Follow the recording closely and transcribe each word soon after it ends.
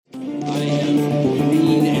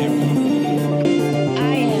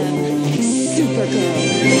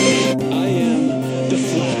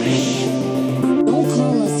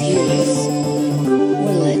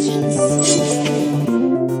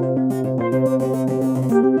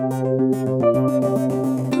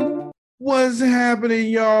happening,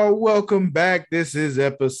 y'all? Welcome back. This is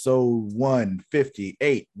episode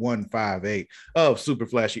 158 of Super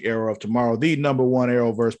Flashy Arrow of Tomorrow, the number one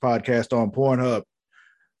Arrowverse podcast on Pornhub.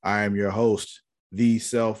 I am your host, the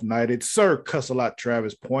self-knighted Sir Cussalot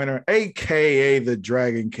Travis Pointer, aka the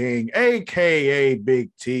Dragon King, aka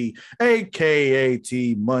Big T, aka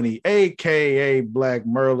T Money, aka Black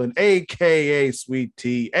Merlin, aka Sweet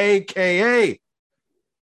T, aka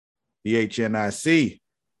the HNIC.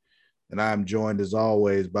 And I'm joined as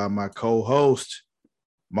always by my co-host,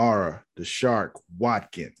 Mara the Shark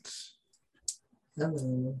Watkins.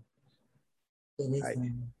 Hello.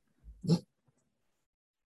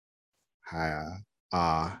 How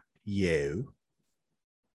are you?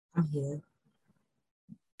 I'm here.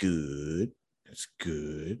 Good. It's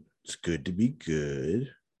good. It's good to be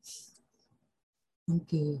good. I'm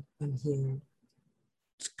good. I'm here.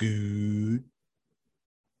 It's good.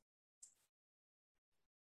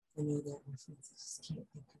 I know that reference. I just can't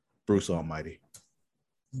think of it. Bruce Almighty.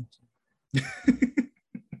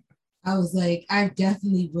 I was like, I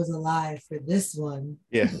definitely was alive for this one.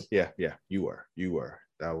 Yeah. You were.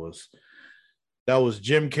 That was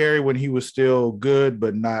Jim Carrey when he was still good,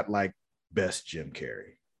 but not like best Jim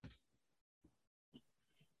Carrey.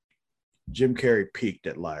 Jim Carrey peaked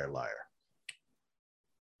at Liar Liar.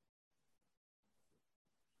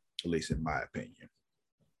 At least in my opinion.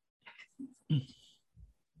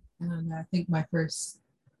 I don't know. I think my first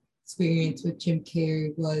experience with Jim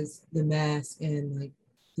Carrey was The Mask and like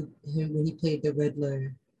him when he played the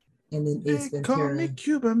Riddler, and then Ace They Ventura. call me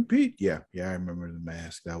Cuban Pete. Yeah, I remember The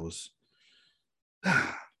Mask. That was it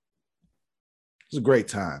was a great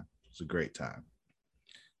time.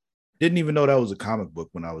 Didn't even know that was a comic book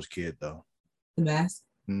when I was a kid, though. The Mask?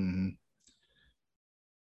 Mm-hmm.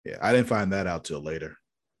 Yeah, I didn't find that out till later,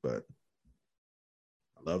 but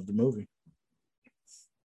I love the movie.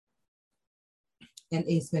 And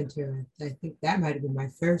Ace Ventura. I think that might have been my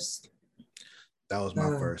first. That was my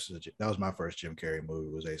first. That was my first Jim Carrey movie.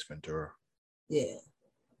 Was Ace Ventura. Yeah.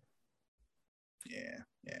 Yeah.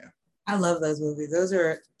 I love those movies. Those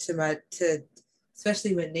are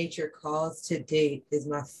especially when Nature Calls to date is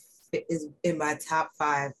in my top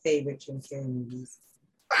 5 favorite Jim Carrey movies.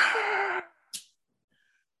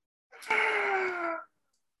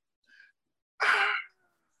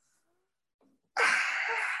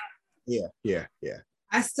 Yeah.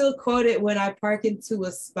 I still quote it when I park into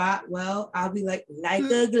a spot. Well, I'll be like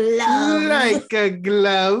a glove. Like a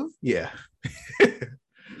glove. Yeah.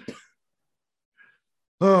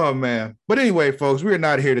 Oh, man. But anyway, folks, we're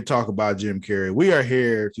not here to talk about Jim Carrey. We are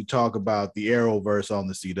here to talk about the Arrowverse on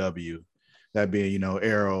the CW. That being,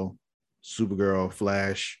 Arrow, Supergirl,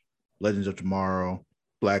 Flash, Legends of Tomorrow,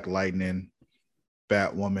 Black Lightning,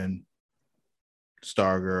 Batwoman,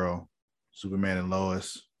 Stargirl, Superman and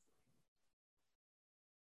Lois.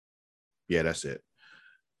 Yeah, that's it.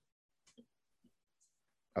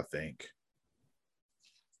 I think.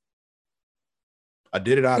 I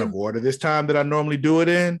did it out of order this time that I normally do it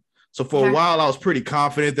in. So for a while, I was pretty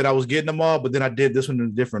confident that I was getting them all, but then I did this one in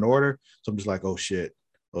a different order. So I'm just like, oh, shit.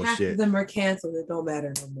 Half of them are canceled. It don't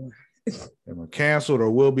matter no more. They were canceled or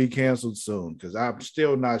will be canceled soon because I'm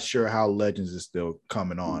still not sure how Legends is still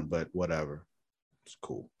coming on, but whatever. It's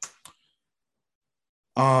cool.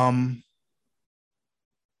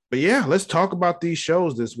 But yeah, let's talk about these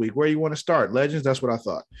shows this week. Where you want to start? Legends, that's what I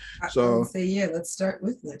thought. Let's start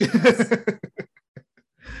with Legends.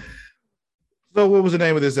 So what was the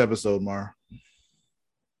name of this episode, Mar?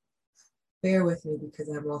 Bear with me because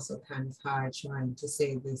I'm also kind of hard trying to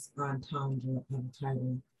say this entendre of a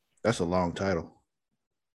title. That's a long title.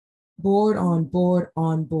 Board on board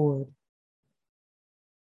on board.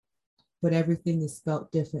 But everything is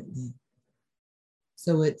spelled differently.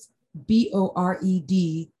 So it's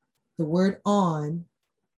BORED, the word on,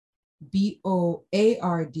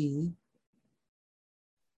 BOARD,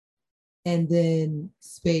 and then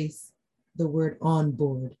space, the word on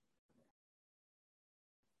board.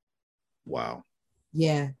 Wow.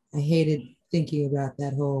 Yeah, I hated thinking about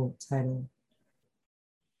that whole title.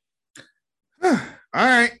 All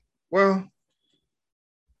right. Well,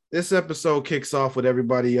 this episode kicks off with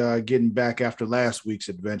everybody getting back after last week's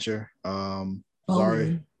adventure.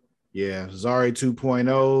 Zari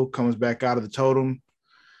 2.0 comes back out of the totem.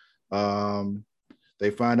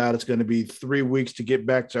 They find out it's going to be 3 weeks to get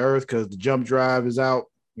back to Earth because the jump drive is out,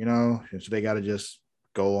 and so they got to just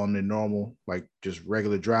go on the normal, like just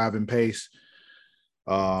regular driving pace.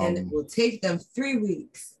 And it will take them 3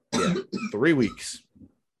 weeks. Yeah, 3 weeks.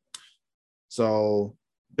 So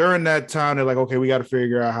during that time, they're like, okay, we got to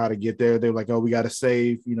figure out how to get there. They're like, oh, we got to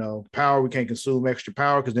save, power. We can't consume extra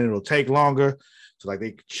power because then it'll take longer. So like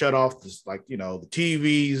they shut off this, like, the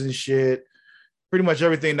TVs and shit, pretty much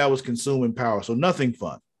everything that was consuming power. So nothing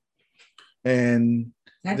fun. And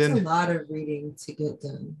that's a lot of reading to get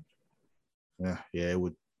done. Yeah, it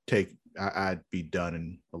would take, I'd be done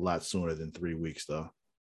in a lot sooner than 3 weeks though.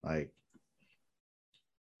 Like,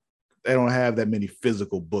 they don't have that many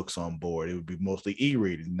physical books on board. It would be mostly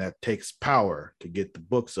e-reading. That takes power to get the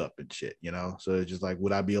books up and shit, So it's just like,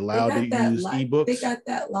 would I be allowed to use ebooks? They got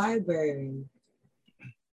that library.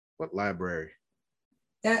 What library?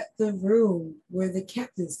 The room where the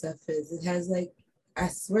captain stuff is. It has like, I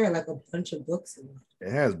swear, like a bunch of books in it.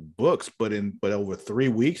 It has books, but over 3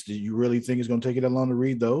 weeks, do you really think it's going to take you that long to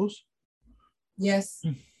read those? Yes.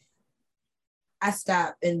 I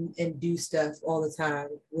stop and do stuff all the time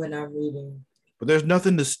when I'm reading. But there's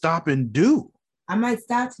nothing to stop and do. I might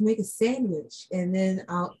stop to make a sandwich and then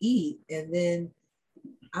I'll eat. And then,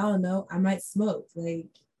 I don't know, I might smoke. Like,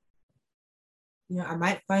 I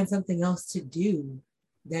might find something else to do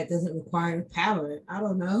that doesn't require power. I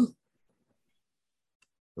don't know.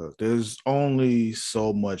 Look, there's only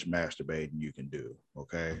so much masturbating you can do,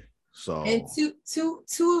 okay? So, and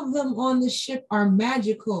two of them on the ship are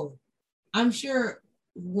magical. I'm sure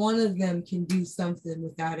one of them can do something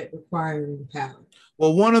without it requiring power.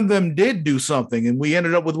 Well, one of them did do something, and we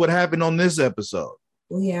ended up with what happened on this episode.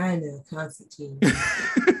 Well, yeah, I know, Constantine.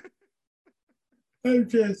 I'm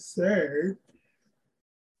just saying.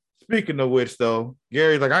 Speaking of which, though,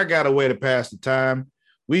 Gary's like, I got a way to pass the time.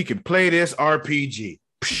 We can play this RPG.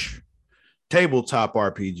 Psh, tabletop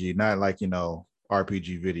RPG, not like,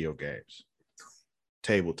 RPG video games.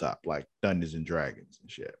 Tabletop, like Dungeons and Dragons and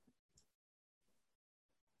shit.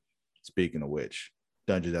 Speaking of which,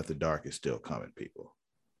 Dungeons After Dark is still coming, people.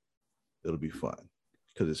 It'll be fun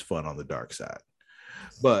because it's fun on the dark side.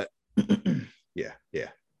 But yeah.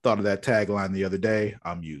 Thought of that tagline the other day.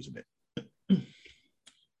 I'm using it.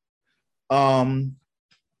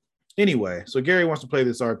 Anyway, so Gary wants to play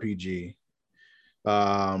this RPG.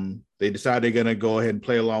 They decide they're gonna go ahead and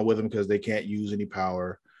play along with him because they can't use any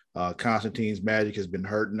power. Constantine's magic has been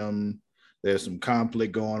hurting them. There's some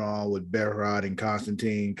conflict going on with Berrod and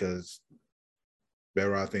Constantine because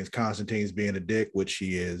Berrod thinks Constantine's being a dick, which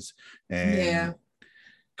she is. And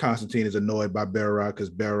Constantine is annoyed by Berrod because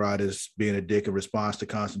Berrod is being a dick in response to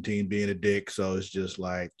Constantine being a dick. So it's just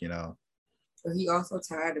like, But he also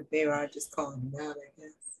tired of Berrod just calling him out, I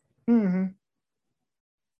guess. Mm-hmm.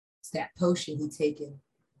 It's that potion he taken.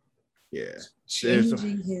 Yeah.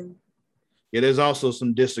 Changing him. Yeah, there's also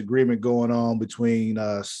some disagreement going on between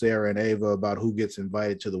Sarah and Ava about who gets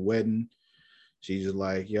invited to the wedding. She's just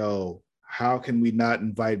like, yo, how can we not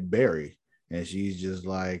invite Barry? And she's just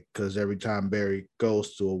like, because every time Barry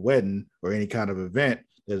goes to a wedding or any kind of event,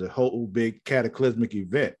 there's a whole big cataclysmic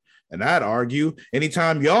event. And I'd argue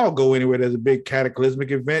anytime y'all go anywhere, there's a big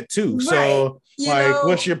cataclysmic event too. Right. So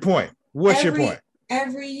what's your point? What's your point?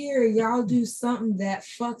 Every year, y'all do something that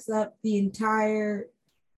fucks up the entire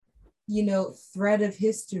thread of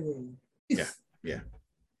history. Yeah.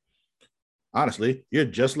 Honestly, you're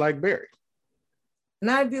just like Barry.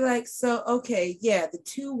 And I'd be like, so, okay, yeah, the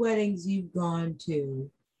 2 weddings you've gone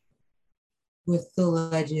to with the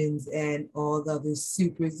legends and all the other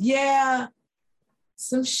supers, yeah,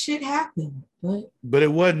 some shit happened. But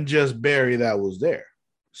it wasn't just Barry that was there.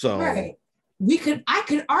 So right. I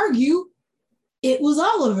could argue it was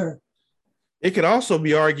Oliver. It could also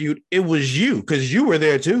be argued it was you because you were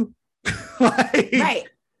there too. Right.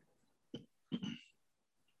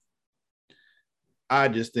 I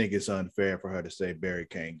just think it's unfair for her to say Barry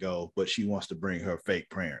can't go, but she wants to bring her fake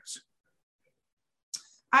parents.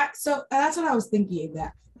 So that's what I was thinking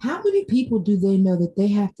about. How many people do they know that they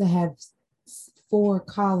have to have 4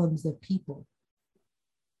 columns of people?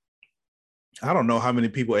 I don't know how many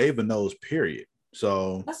people Ava knows, period.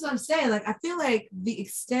 So that's what I'm saying. Like, I feel like the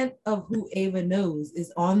extent of who Ava knows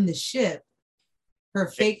is on the ship. Her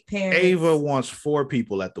fake parents. Ava wants 4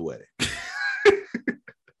 people at the wedding.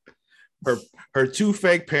 her 2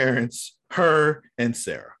 fake parents, her and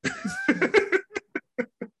Sarah.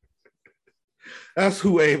 That's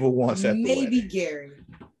who Ava wants at the wedding. Maybe Gary.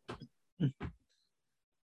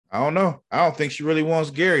 I don't know. I don't think she really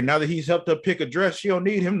wants Gary. Now that he's helped her pick a dress, she don't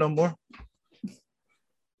need him no more.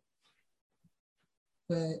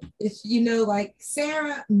 But if like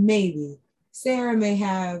Sarah, maybe. Sarah may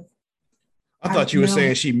have. I thought you were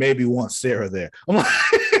saying she maybe wants Sarah there. I'm like,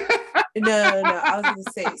 No. I was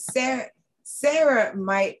going to say Sarah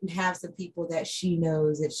might have some people that she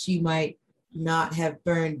knows that she might not have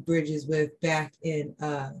burned bridges with back in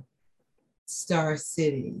Star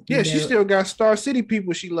City. Yeah, she still got Star City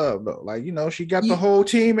people she loved though. Like, she got the whole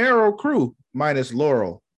Team Arrow crew minus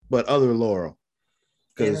Laurel, but other Laurel.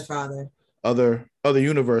 And her father. Other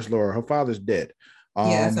universe Laurel. Her father's dead.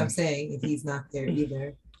 Yeah, that's what I'm saying. If he's not there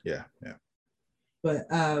either. Yeah. But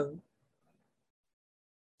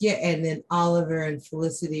yeah, and then Oliver and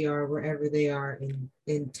Felicity are wherever they are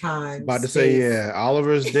in time. About to say, yeah,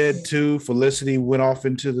 Oliver's dead too. Felicity went off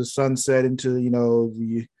into the sunset, into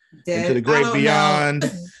into the great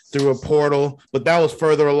beyond through a portal, but that was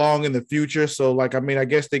further along in the future. So, like, I mean, I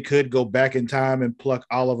guess they could go back in time and pluck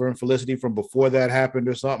Oliver and Felicity from before that happened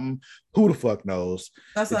or something. Who the fuck knows?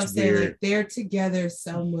 That's what I'm saying. Like, they're together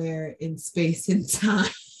somewhere in space and time.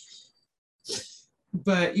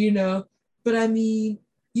 But I mean,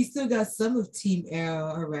 you still got some of Team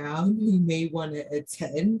Arrow around who may want to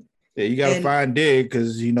attend. Yeah, you got to find Dig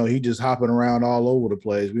because he just hopping around all over the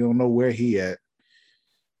place. We don't know where he at.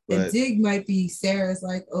 But, and Dig might be Sarah's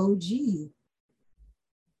like OG.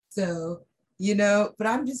 So, but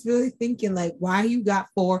I'm just really thinking like, why you got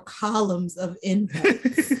 4 columns of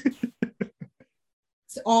invites?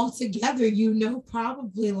 So altogether,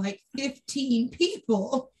 probably like 15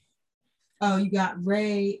 people. Oh, you got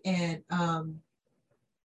Ray and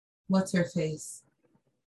what's her face?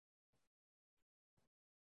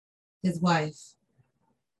 His wife.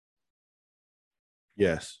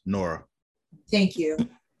 Yes, Nora. Thank you.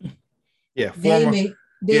 Yeah,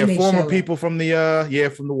 former people from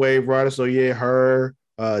the from the Wave Rider. So yeah, her,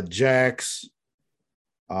 Jax,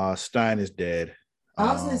 Stein is dead.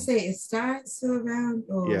 I was gonna say, is Stein still around?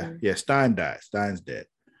 Or... Yeah, Stein died. Stein's dead.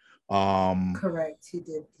 Correct. He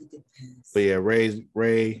did pass. But yeah,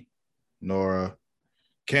 Ray, Nora,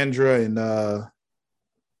 Kendra, and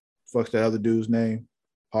fuck's that other dude's name?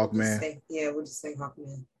 Hawkman. We'll just say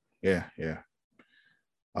Hawkman. Yeah.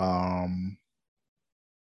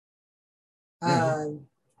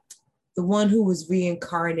 The one who was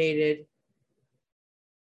reincarnated.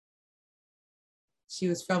 She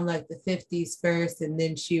was from like the 50s first, and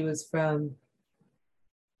then she was from.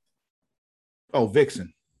 Oh,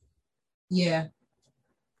 Vixen. Yeah.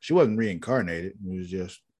 She wasn't reincarnated. It was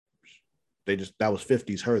just that was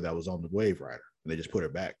 50s her that was on the Wave Rider. And they just put her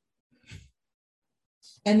back.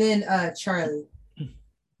 And then Charlie.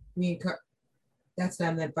 That's what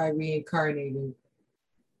I meant by reincarnated.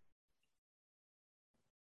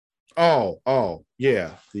 Oh,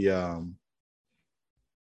 yeah.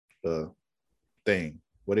 The thing.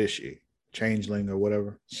 What is she? Changeling or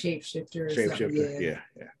whatever? Shapeshifter. Yeah.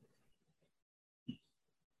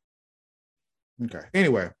 Okay.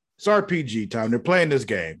 Anyway, it's RPG time. They're playing this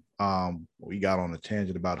game. We got on a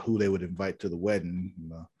tangent about who they would invite to the wedding.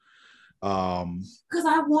 Because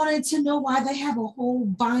I wanted to know why they have a whole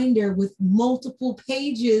binder with multiple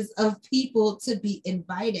pages of people to be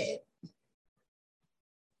invited.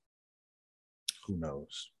 Who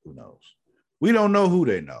knows? We don't know who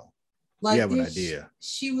they know. Like, we have an idea.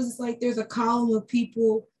 She was like, there's a column of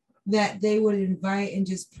people that they would invite and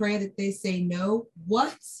just pray that they say no.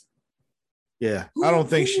 What? Yeah, I don't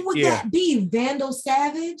think who would that be? Vandal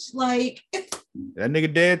Savage? Like, that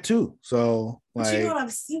nigga dead too. So, like,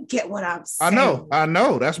 you get what I'm saying. I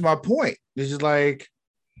know. That's my point. It's just like,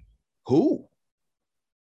 who?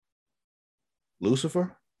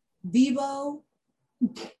 Lucifer? Bebo?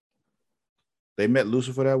 They met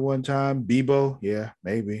Lucifer that one time. Bebo? Yeah,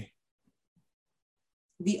 maybe.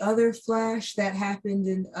 The other Flash that happened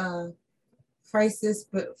in Crisis,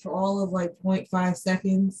 but for all of like 0.5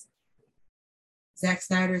 seconds. Zack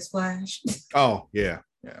Snyder's Flash. Oh, yeah.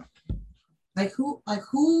 Like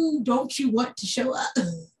who don't you want to show up?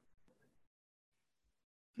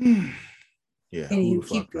 Yeah. And you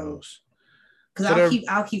keep going. Because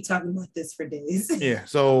I'll keep talking about this for days. Yeah.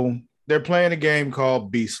 So they're playing a game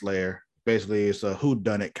called Beast Slayer. Basically, it's a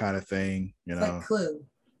whodunit kind of thing. It's like Clue.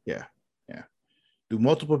 Yeah. Do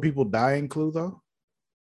multiple people die in Clue though?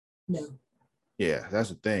 No. Yeah, that's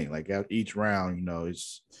the thing. Like each round,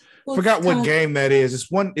 it's forgot what game that is.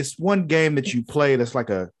 It's one game that you play that's like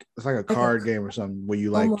a card game or something where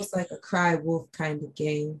you almost like a cry wolf kind of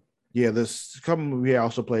game. Yeah, there's something we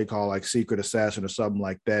also play called like Secret Assassin or something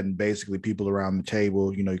like that. And basically people around the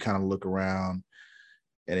table, you kind of look around.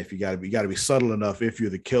 And if you gotta be subtle enough, if you're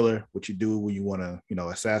the killer, what you do when you want to,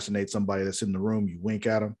 assassinate somebody that's in the room, you wink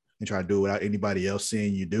at them and try to do it without anybody else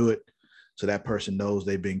seeing you do it. So that person knows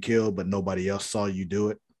they've been killed, but nobody else saw you do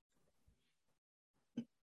it.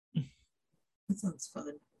 That sounds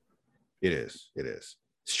fun. It is. It's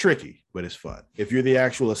tricky, but it's fun. If you're the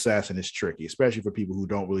actual assassin, it's tricky, especially for people who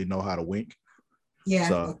don't really know how to wink. Yeah,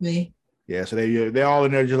 like me. Yeah, so they're all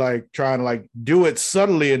in there just like trying to like do it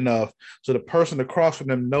subtly enough so the person across from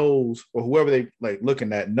them knows, or whoever they like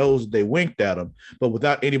looking at knows they winked at them, but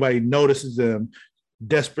without anybody notices them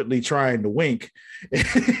desperately trying to wink.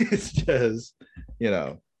 It's just, you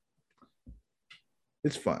know,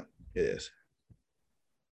 it's fun. It is.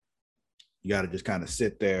 You got to just kind of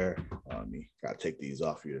sit there. You got to take these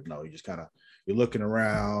off you to know. You just kind of, you're looking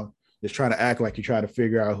around, just trying to act like you're trying to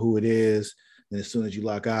figure out who it is. And as soon as you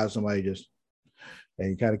lock eyes, somebody just,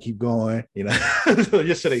 and you kind of keep going, you know,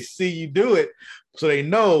 just so they see you do it, so they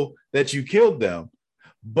know that you killed them,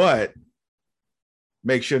 but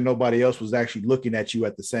make sure nobody else was actually looking at you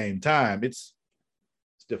at the same time. It's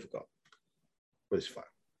difficult, but it's fun.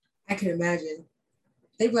 I can imagine.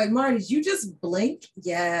 They'd be like, Marty, did you just blink?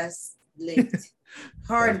 Yes, blinked.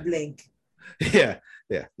 Hard blink. Yeah.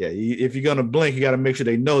 If you're gonna blink, you got to make sure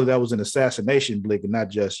they know that was an assassination blink and not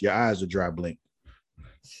just your eyes are dry blink.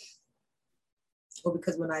 Or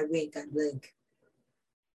because when I wink, I blink.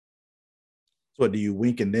 So do you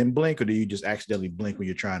wink and then blink, or do you just accidentally blink when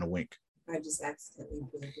you're trying to wink? I just accidentally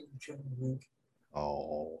blink when I'm trying to wink.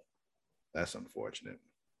 Oh, that's unfortunate.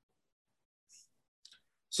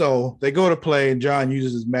 So they go to play, and John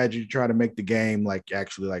uses his magic to try to make the game like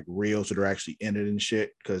actually like real, so they're actually in it and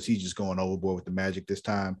shit, because he's just going overboard with the magic this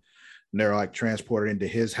time. And they're like transported into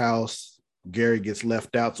his house. Gary gets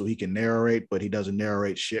left out so he can narrate, but he doesn't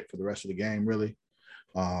narrate shit for the rest of the game, really.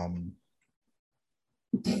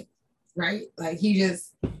 Right? Like he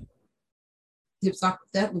just dips off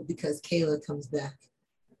that one because Kayla comes back.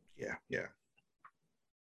 Yeah.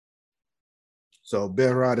 So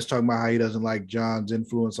Behrad is talking about how he doesn't like John's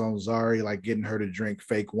influence on Zari, like getting her to drink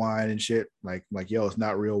fake wine and shit. Like, yo, it's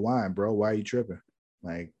not real wine, bro. Why are you tripping?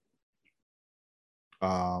 Like,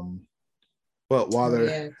 but while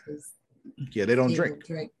they're, they don't drink.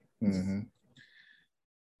 Mm-hmm.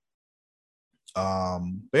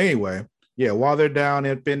 But anyway, while they're down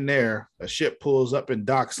up in there, a ship pulls up and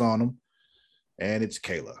docks on them, and it's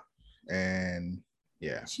Kayla. And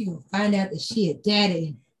she gonna find out that she a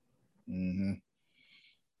daddy. Mm-hmm.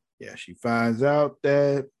 Yeah, she finds out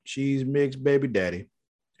that she's Mig's baby daddy,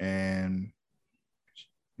 and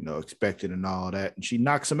expected and all that, and she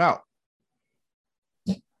knocks him out.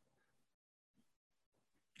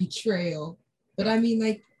 Betrayal, but I mean,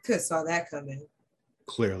 like, could saw that coming.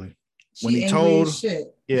 Clearly, when he told,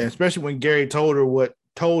 especially when Gary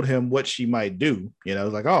told him what she might do. It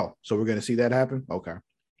was like, oh, so we're gonna see that happen, okay.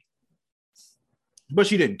 But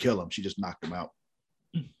she didn't kill him; she just knocked him out.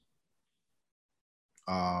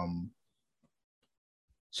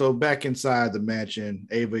 So back inside the mansion,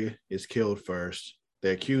 Ava is killed first.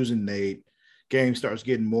 They're accusing Nate. Game starts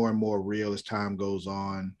getting more and more real as time goes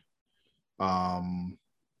on.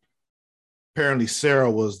 Apparently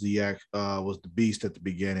Sarah was the beast at the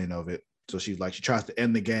beginning of it. So she tries to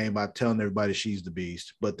end the game by telling everybody she's the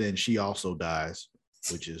beast, but then she also dies,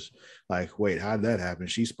 which is like, wait, how did that happen?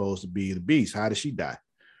 She's supposed to be the beast. How did she die?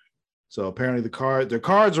 So apparently their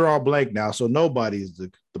cards are all blank now, so nobody's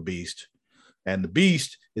the beast. And the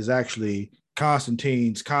beast is actually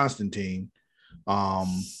Constantine's Constantine.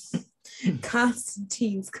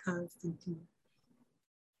 Constantine's Constantine.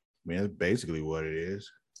 I mean, that's basically what it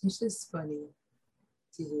is. It's just funny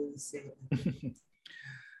to hear you say it.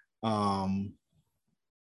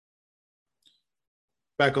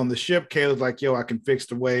 Back on the ship, Kayla's like, yo, I can fix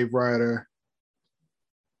the wave rider.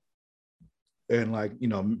 And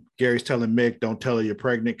Gary's telling Mick, don't tell her you're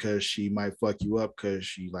pregnant because she might fuck you up because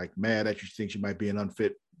she mad at you, thinks you might be an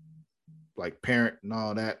unfit parent and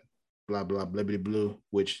all that, blah, blah, blah, blah, blah,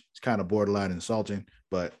 which is kind of borderline insulting,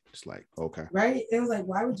 but it's like, okay. Right? It was like,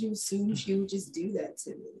 why would you assume she would just do that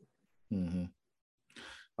to me?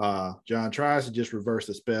 Mm-hmm. John tries to just reverse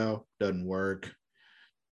the spell, doesn't work.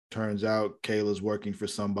 Turns out Kayla's working for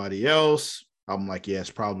somebody else. I'm like, yeah, it's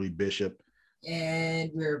probably Bishop.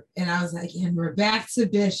 And I was like, and we're back to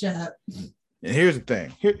Bishop. And here's the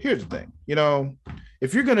thing. Here's the thing.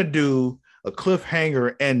 If you're gonna do a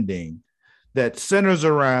cliffhanger ending that centers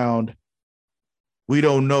around, we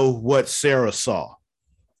don't know what Sarah saw.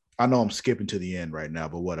 I know I'm skipping to the end right now,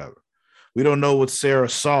 but whatever. We don't know what Sarah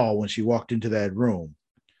saw when she walked into that room.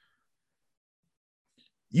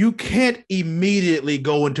 You can't immediately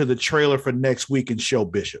go into the trailer for next week and show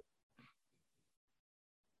Bishop.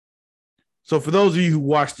 So for those of you who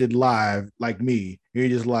watched it live, like me, you're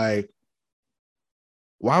just like,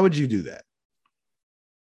 why would you do that?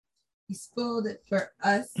 You spoiled it for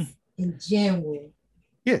us in general.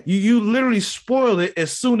 Yeah, you literally spoiled it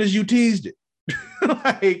as soon as you teased it.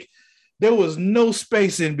 There was no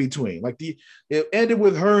space in between. It ended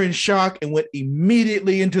with her in shock and went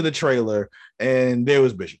immediately into the trailer, and there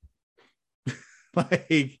was Bishop.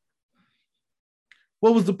 Like,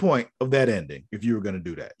 what was the point of that ending if you were going to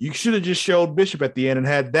do that? You should have just showed Bishop at the end and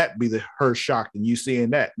had that be her shocked and you seeing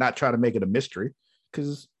that, not try to make it a mystery,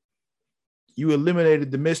 because you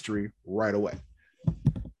eliminated the mystery right away.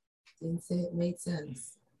 Didn't say it made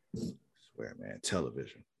sense. I swear, man,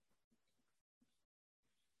 television.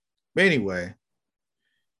 But anyway,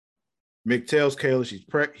 Mick tells Kayla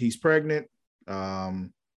he's pregnant.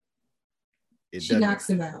 She knocks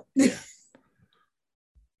him out. Yeah.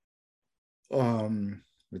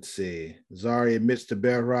 Let's see. Zari admits to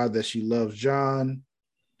Belrod that she loves John.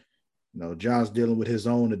 You know, John's dealing with his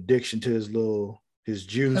own addiction to his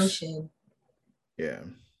juice. Potion. Yeah.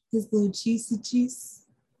 His little juicy juice.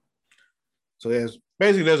 So there's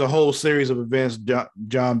a whole series of events.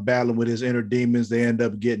 John battling with his inner demons. They end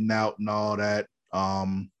up getting out and all that.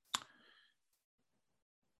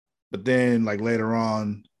 But then, like, later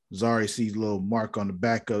on, Zari sees a little mark on the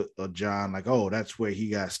back of John, like, oh, that's where he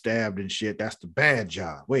got stabbed and shit. That's the bad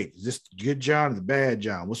John. Wait, is this the good John or the bad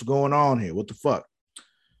John? What's going on here? What the fuck?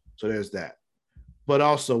 So there's that. But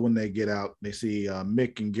also when they get out, they see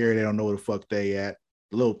Mick and Gary. They don't know where the fuck they at.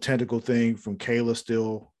 The little tentacle thing from Kayla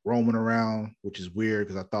still roaming around, which is weird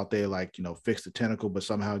because I thought they fixed the tentacle, but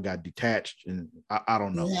somehow it got detached. And I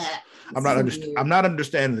don't know. Yeah, I'm not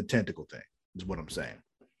understanding the tentacle thing, is what I'm saying.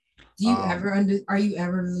 Do you are you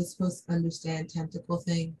ever really supposed to understand tentacle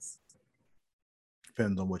things?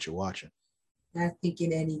 Depends on what you're watching. I think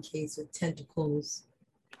in any case with tentacles.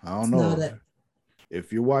 I don't know.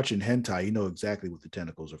 If you're watching hentai, you know exactly what the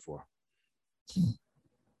tentacles are for.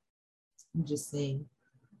 I'm just saying.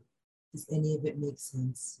 Does any of it make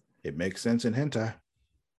sense? It makes sense in hentai.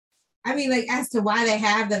 I mean, like, as to why they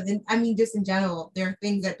have them. I mean, just in general, there are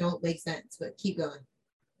things that don't make sense, but keep going.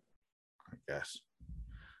 I guess.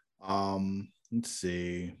 Let's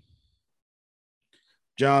see.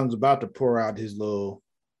 John's about to pour out his little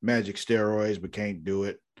magic steroids, but can't do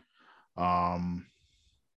it. Then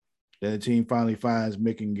the team finally finds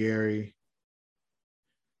Mick and Gary.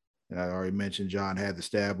 And I already mentioned John had the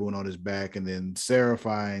stab wound on his back, and then Sarah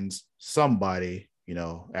finds somebody,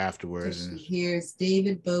 afterwards. So she hears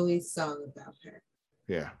David Bowie's song about her.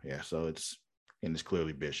 Yeah. So it's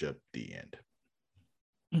clearly Bishop. The end.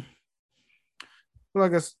 Well, I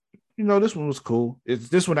guess this one was cool.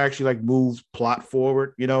 This one actually moves plot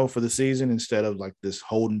forward, for the season instead of this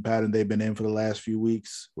holding pattern they've been in for the last few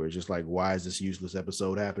weeks, where it's just why is this useless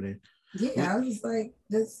episode happening? Yeah, I was just like,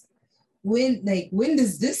 this. When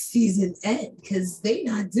does this season end? Because they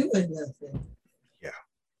not doing nothing. Yeah.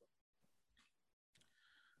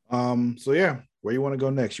 So yeah, where you want to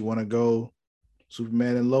go next? You want to go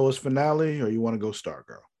Superman and Lois finale, or you want to go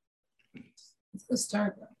Stargirl? Let's go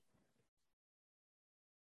Stargirl.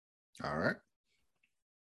 All right.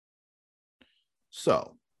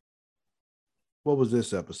 So, what was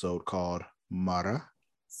this episode called, Mara?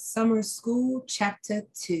 Summer School Chapter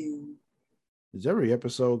 2. Is every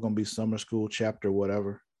episode going to be Summer School Chapter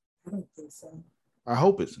whatever? I don't think so. I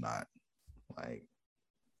hope it's not.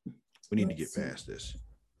 We need to get past this.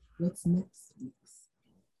 What's next week's?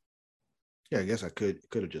 Yeah, I guess I could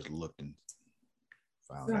have just looked and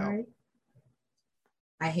found out.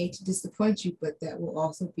 I hate to disappoint you, but that will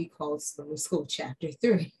also be called Summer School Chapter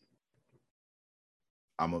 3.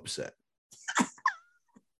 I'm upset.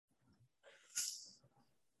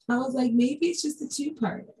 I was like, maybe it's just a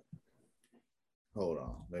two-parter. Hold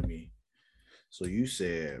on. So you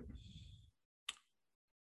said,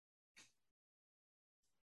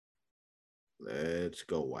 let's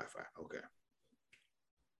go Wi-Fi. Okay.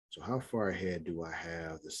 So how far ahead do I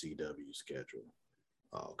have the CW schedule?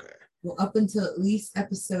 Oh, okay. Well, up until at least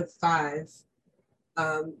episode 5,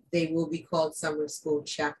 they will be called Summer School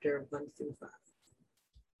Chapter 1 through 5.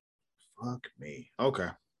 Fuck me. Okay.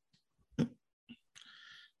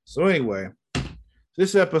 So anyway,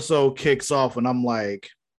 this episode kicks off and I'm like,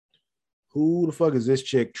 who the fuck is this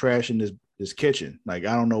chick trashing this kitchen? I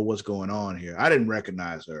don't know what's going on here. I didn't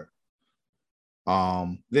recognize her.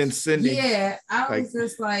 Then Cindy. Yeah, I was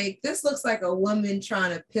just like, this looks like a woman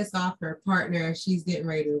trying to piss off her partner and she's getting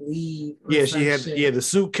ready to leave. Yeah, she had the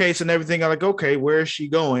suitcase and everything. I'm like, okay, where is she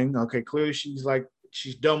going? Okay, clearly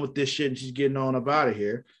she's done with this shit and she's getting on up out of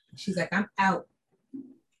here. She's like, I'm out.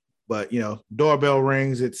 But doorbell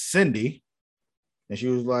rings, it's Cindy. And she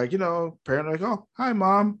was like, apparently oh, hi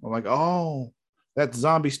mom. I'm like, oh, that's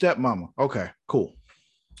zombie stepmama. Okay, cool.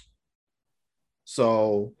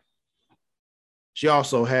 So she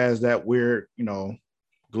also has that weird,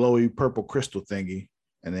 glowy purple crystal thingy.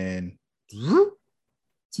 And then. Do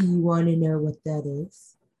you want to know what that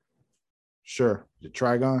is? Sure. The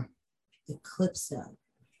Trigon? The Eclipso.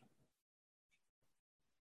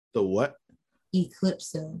 The what?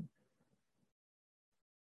 Eclipso.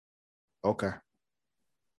 Okay.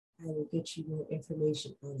 I will get you more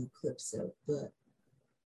information on Eclipso, but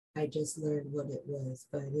I just learned what it was,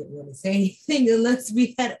 but I didn't want to say anything unless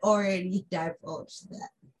we had already divulged that.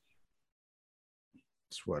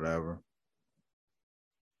 It's whatever.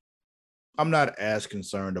 I'm not as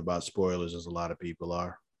concerned about spoilers as a lot of people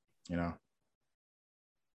are. You know,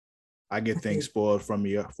 I get things spoiled for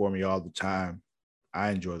me all the time.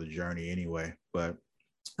 I enjoy the journey anyway, but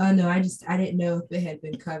oh no, I didn't know if it had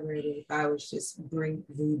been covered, and if I was just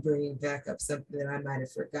bringing back up something that I might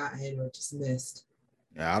have forgotten or just missed.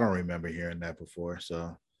 yeah, I don't remember hearing that before.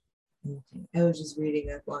 So okay. I was just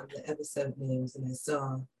reading up on the episode names, and I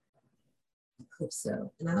saw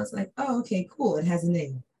Eclipso, and I was like, oh, okay, cool. It has a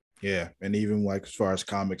name. yeah, and even like as far as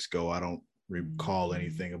comics go, I don't recall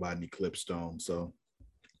anything about an eclipse stone, so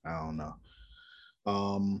I don't know.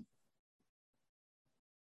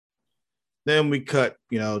 Then we cut,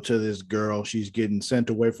 to this girl. She's getting sent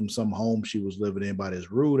away from some home she was living in by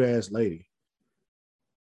this rude ass lady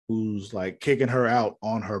who's like kicking her out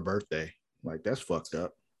on her birthday. Like, that's fucked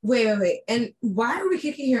up. Wait. And why are we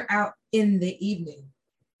kicking her out in the evening?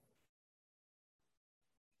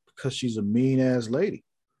 Because she's a mean ass lady.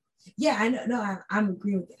 Yeah, I know. No, I'm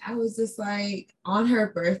agreeing with it. I was just like on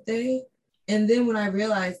her birthday. And then when I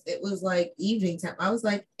realized it was like evening time, I was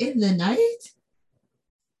like, in the night?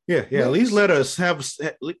 Yeah. At least let us have,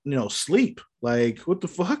 sleep. Like, what the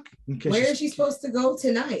fuck? Where is she supposed to go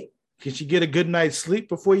tonight? Can she get a good night's sleep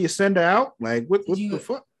before you send her out? Like, what the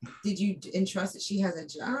fuck? Did you entrust that she has a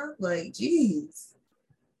job? Like, geez.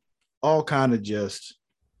 All kind of just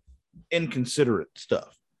inconsiderate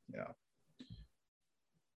stuff. Yeah.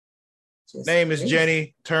 Name is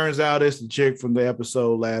Jenny. Turns out it's the chick from the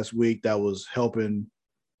episode last week that was helping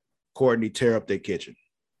Courtney tear up their kitchen.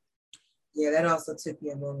 Yeah, that also took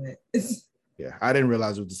me a moment. Yeah, I didn't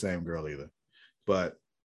realize it was the same girl either. But,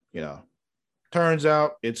 turns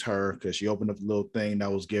out it's her because she opened up the little thing that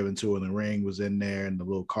was given to her, and the ring was in there, and the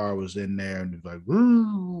little car was in there, and it's like,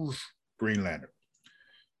 woo, Green Lantern.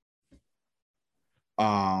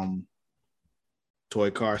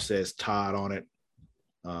 Toy car says Todd on it.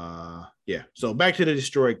 Yeah. So back to the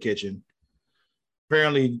destroyed kitchen.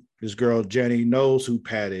 Apparently, this girl Jenny knows who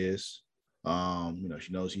Pat is.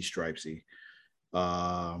 She knows he's Stripesy.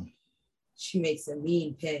 She makes a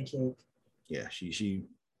mean pancake. Yeah, she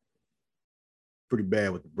pretty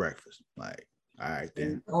bad with the breakfast. Like, all right then.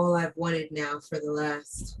 And all I've wanted now for the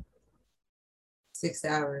last 6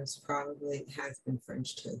 hours probably has been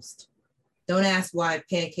French toast. Don't ask why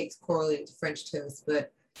pancakes correlate to French toast,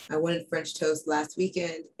 but I wanted French toast last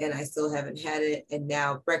weekend and I still haven't had it. And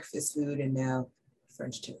now breakfast food and now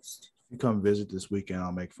French toast. If you come visit this weekend,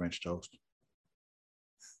 I'll make French toast.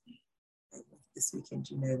 This weekend,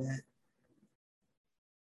 you know that.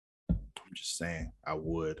 I'm just saying, I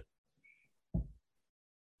would.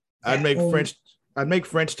 I'd make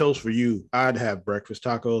French toast for you. I'd have breakfast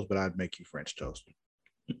tacos, but I'd make you French toast.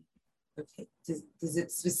 Okay. Does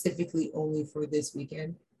it specifically only for this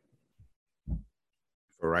weekend?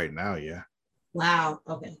 For right now, yeah. Wow.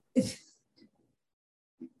 Okay. It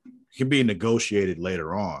can be negotiated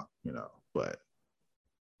later on, but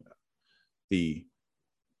the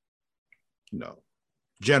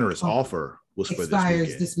generous offer was for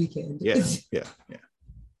this weekend. Yeah.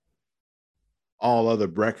 All other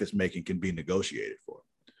breakfast making can be negotiated for.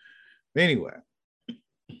 Anyway.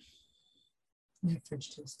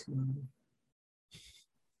 French toast, come on.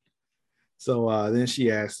 So then she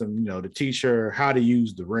asked him, to teach her how to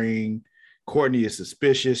use the ring. Courtney is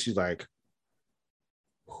suspicious. She's like,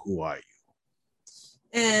 who are you?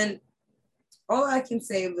 And all I can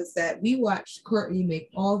say was that we watched Courtney make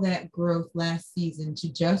all that growth last season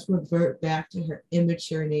to just revert back to her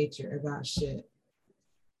immature nature about shit.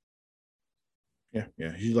 Yeah.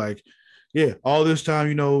 She's like, yeah, all this time,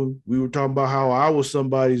 we were talking about how I was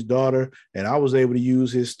somebody's daughter and I was able to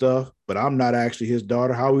use his stuff, but I'm not actually his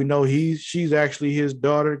daughter. How we know she's actually his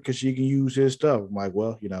daughter because she can use his stuff. I'm like,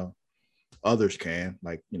 well, others can,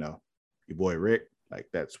 like, your boy Rick. Like,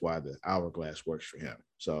 that's why the hourglass works for him.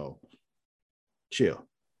 So chill.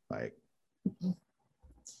 Like,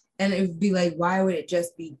 and it would be like, why would it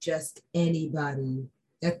just be just anybody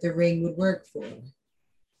that the ring would work for?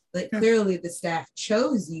 Like, clearly the staff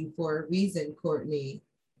chose you for a reason, Courtney,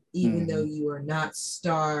 even though you are not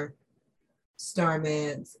Starman's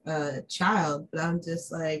child. But I'm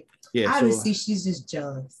just like, obviously she's just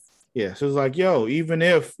jealous. Yeah, so it's like, yo, even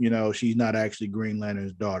if, she's not actually Green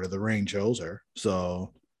Lantern's daughter, the ring chose her.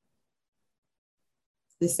 So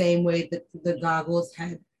the same way that the goggles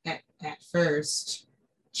had at first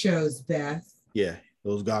chose Beth. Yeah,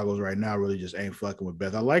 those goggles right now really just ain't fucking with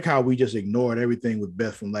Beth. I like how we just ignored everything with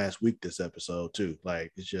Beth from last week this episode too.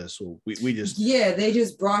 Like it's just we just they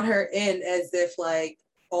just brought her in as if like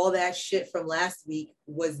all that shit from last week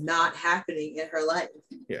was not happening in her life.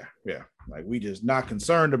 Yeah. Like we just not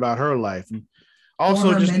concerned about her life. And also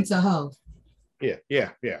or her just mental health. Yeah.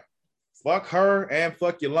 Fuck her and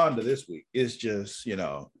fuck Yolanda this week. It's just,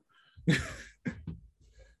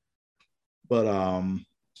 but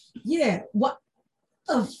yeah, what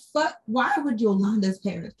the fuck? Why would Yolanda's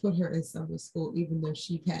parents put her in summer school even though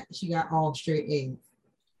she got all straight A's?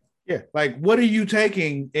 Yeah, like what are you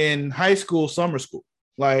taking in high school, summer school?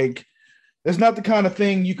 Like it's not the kind of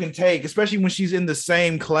thing you can take, especially when she's in the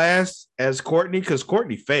same class as Courtney, because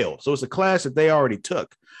Courtney failed. So it's a class that they already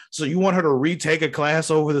took. So you want her to retake a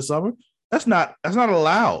class over the summer? That's not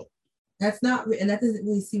allowed. That's not, and that doesn't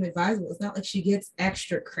really seem advisable. It's not like she gets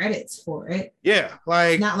extra credits for it. Yeah,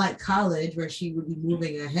 like it's not like college where she would be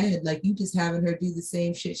moving ahead. Like you just having her do the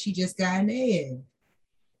same shit she just got an A in.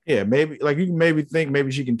 Yeah, maybe like you can maybe think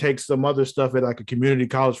maybe she can take some other stuff at like a community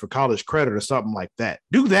college for college credit or something like that.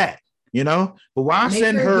 Do that, But why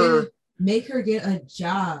send her? Make her get a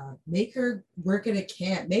job. Make her work at a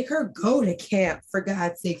camp. Make her go to camp, for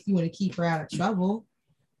God's sake. You want to keep her out of trouble.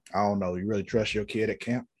 I don't know. You really trust your kid at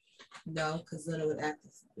camp? No, because Luna would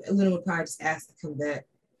probably just ask to come back.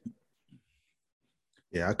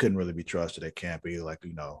 Yeah, I couldn't really be trusted at camp either, like,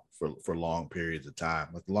 for long periods of time.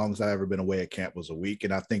 Like the longest I ever been away at camp was a week.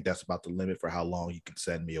 And I think that's about the limit for how long you can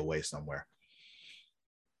send me away somewhere.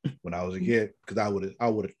 When I was a kid, because I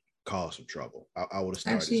would have caused some trouble. I would have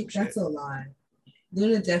started Actually, some that's a lie.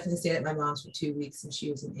 Luna definitely stayed at my mom's for 2 weeks and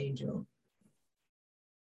she was an angel.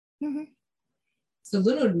 Mm-hmm. So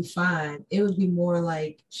Luna would be fine. It would be more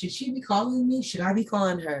like, should she be calling me? Should I be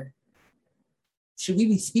calling her? Should we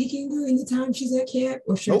be speaking during the time she's at camp,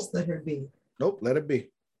 or should I just let her be? Nope, let it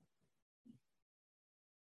be.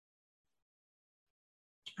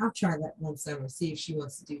 I'll try that one summer, see if she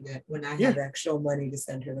wants to do that when I have actual money to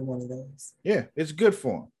send her to one of those. Yeah, it's good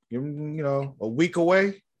for him. Give him, a week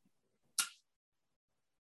away.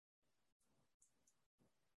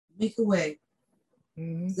 Week away.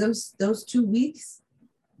 Mm-hmm. Those 2 weeks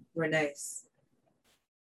were nice.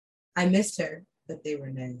 I missed her, but they were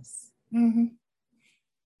nice. Mm-hmm.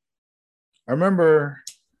 I remember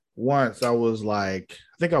once I was I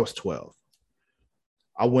think I was 12.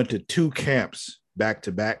 I went to 2 camps back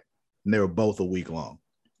to back, and they were both a week long.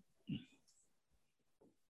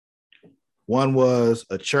 One was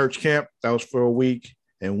a church camp that was for a week,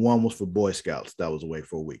 and one was for Boy Scouts that was away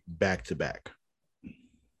for a week, back to back.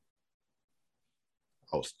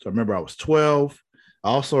 I remember I was 12. I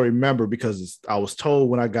also remember because I was told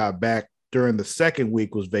when I got back during the second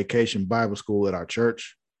week was vacation Bible school at our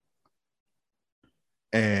church.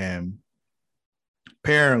 And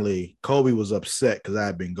apparently Kobe was upset because I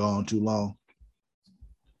had been gone too long.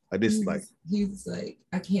 He was like,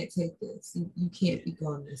 I can't take this. You can't be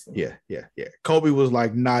gone this long. Yeah. Kobe was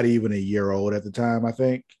not even a year old at the time, I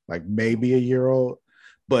think, maybe a year old.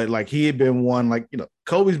 But he had been one,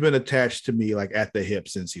 Kobe's been attached to me at the hip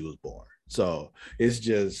since he was born. So it's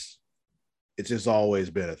just always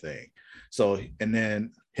been a thing. So, and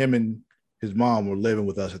then him and his mom were living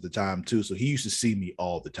with us at the time too. So he used to see me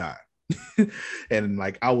all the time. And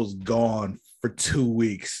I was gone for 2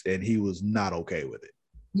 weeks and he was not okay with it.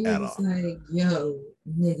 He was like, yo,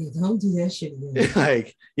 nigga, don't do that shit again.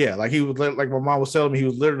 He was my mom was telling me, he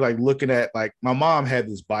was literally looking at, my mom had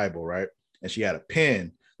this Bible, right? And she had a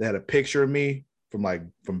pen that had a picture of me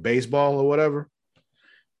from baseball or whatever.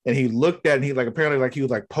 And he looked at it and he apparently he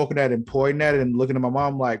was poking at it and pointing at it and looking at my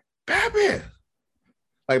mom Baby.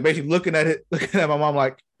 Basically looking at my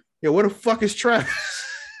mom yo, where the fuck is Travis?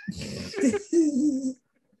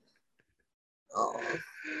 Oh.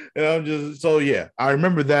 And I'm just, so yeah, I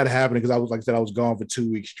remember that happening because I was, I was gone for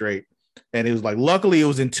 2 weeks straight. And it was luckily it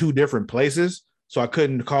was in 2 different places. So I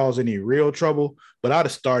couldn't cause any real trouble, but I'd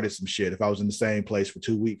have started some shit if I was in the same place for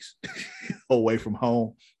 2 weeks away from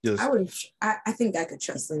home. I think I could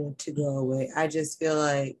trust them to go away. I just feel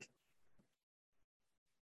I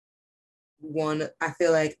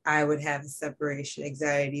feel like I would have a separation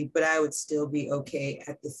anxiety, but I would still be okay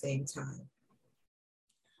at the same time.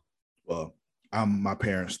 Well, I'm my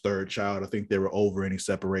parents' 3rd child. I think they were over any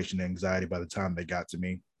separation anxiety by the time they got to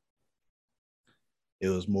me. It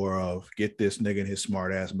was more of get this nigga and his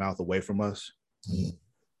smart ass mouth away from us.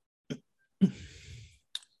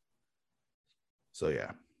 So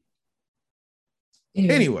yeah.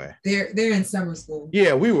 Anyway, they're in summer school.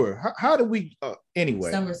 Yeah, we were. How did we? Anyway,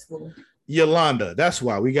 summer school. Yolanda. That's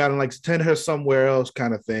why we got to like send her somewhere else,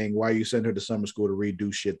 kind of thing. Why you send her to summer school to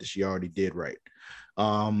redo shit that she already did right.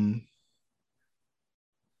 Um,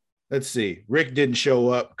 let's see. Rick didn't show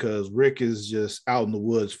up because Rick is just out in the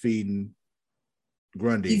woods feeding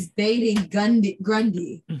Grundy. He's baiting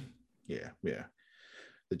Grundy. Yeah, yeah.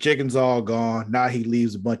 The chicken's all gone. Now he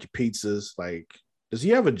leaves a bunch of pizzas. Like, does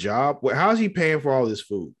he have a job? How's he paying for all this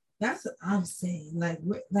food? That's what I'm saying. Like,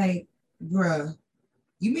 bruh,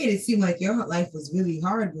 you made it seem like your life was really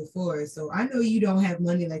hard before. So I know you don't have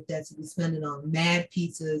money like that to be spending on mad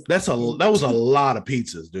pizzas. That was a lot of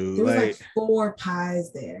pizzas, dude. There was like 4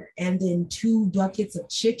 pies there, and then 2 buckets of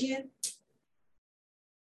chicken.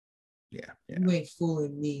 Yeah. You ain't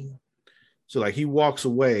fooling me. So like he walks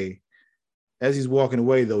away. As he's walking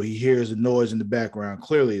away, though, he hears a noise in the background.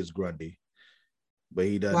 Clearly, it's Grundy, but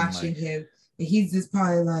he doesn't watching him, and he's just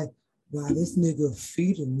probably like, "Wow, this nigga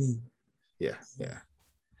feeding me." Yeah.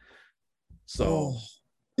 So,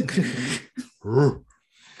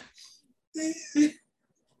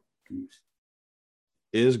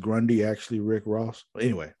 is Grundy actually Rick Ross?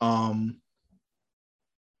 Anyway,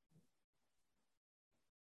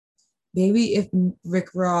 maybe if Rick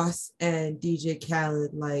Ross and DJ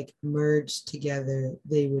Khaled like merged together,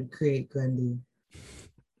 they would create Grundy.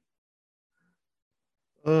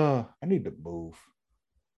 I need to move.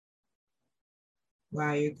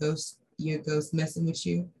 Wow, your ghost messing with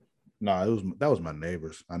you? No, that was my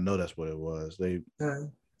neighbors. I know that's what it was. They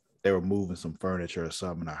were moving some furniture or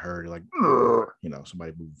something. And I heard like,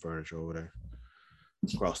 somebody moving furniture over there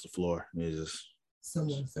across the floor. And it's just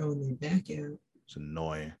someone throwing their back out. It's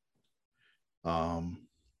annoying.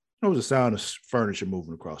 It was the sound of furniture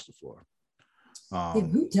moving across the floor.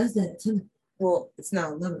 Who does that? Well, it's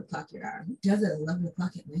not 11 o'clock your hour. Who does it at 11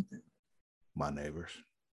 o'clock at night, though? My neighbors.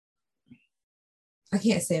 I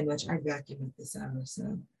can't say much. I vacuum at this hour,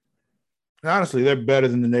 so. Honestly, they're better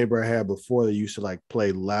than the neighbor I had before. They used to like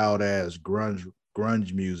play loud ass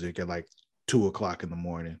grunge music at like 2 o'clock in the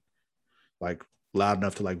morning, like loud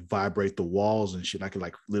enough to like vibrate the walls and shit. I could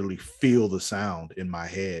like literally feel the sound in my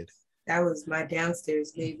head. That was my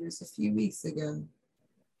downstairs neighbors a few weeks ago.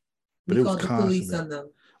 But it was called the police on them.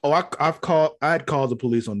 Oh, I had called the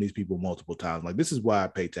police on these people multiple times. Like, this is why I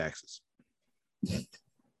pay taxes.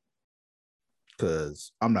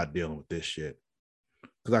 Because I'm not dealing with this shit.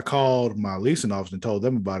 Because I called my leasing office and told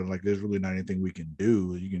them about it. Like, there's really not anything we can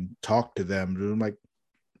do. You can talk to them. I'm like,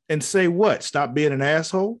 and say what? Stop being an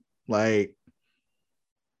asshole? Like,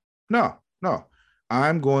 no.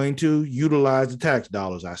 I'm going to utilize the tax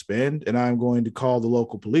dollars I spend, and I'm going to call the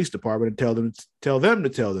local police department and tell them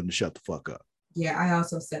to shut the fuck up. Yeah, I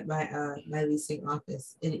also sent my my leasing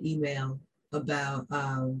office an email about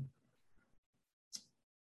them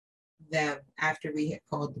after we had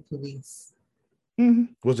called the police.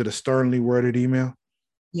 Mm-hmm. Was it a sternly worded email?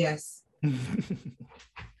 Yes. Because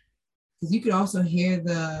you could also hear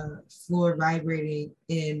the floor vibrating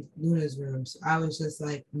in Luna's room. So I was just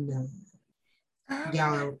like, no.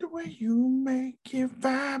 Y'all, like the way you make it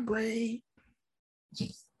vibrate.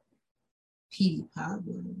 Yes. Petey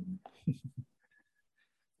Pablo.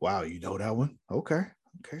 Wow, you know that one? Okay,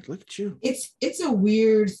 look at you. It's a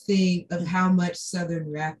weird thing of how much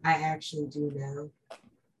Southern rap I actually do now.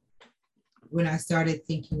 When I started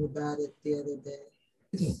thinking about it the other day.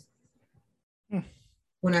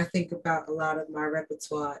 When I think about a lot of my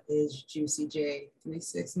repertoire is Juicy J,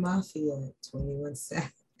 3-6 Mafia, 21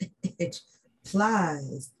 Savage,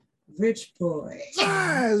 Plies, Rich Boy.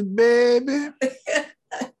 Plies, baby.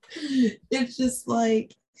 It's just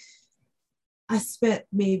like, I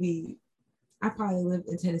probably lived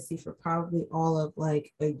in Tennessee for probably all of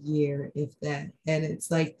like a year, if that. And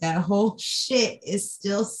it's like that whole shit is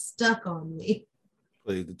still stuck on me.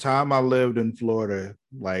 Like, the time I lived in Florida,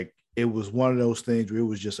 like, it was one of those things where it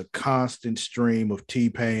was just a constant stream of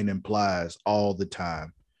T-Pain and Plies all the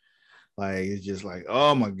time. Like, it's just like,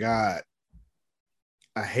 oh my God.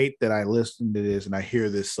 I hate that I listen to this and I hear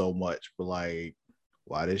this so much, but like,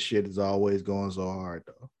 why this shit is always going so hard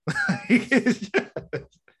though?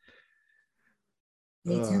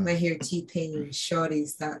 Anytime I hear T-Pain, Shorty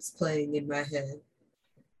stops playing in my head.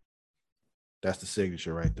 That's the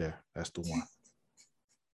signature right there. That's the one.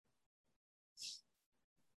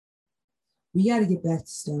 We got to get back to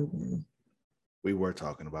Stargirl. We were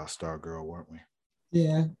talking about Stargirl, weren't we?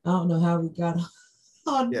 Yeah. I don't know how we got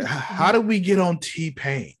on. Yeah. How did we get on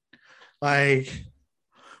T-Pain? Like,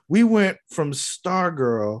 we went from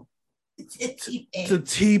Stargirl to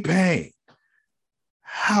T-Pain.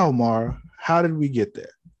 How, Mara? How did we get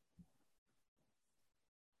there?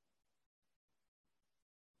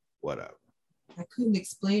 Whatever. I couldn't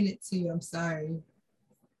explain it to you. I'm sorry.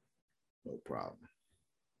 No problem.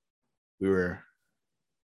 We were.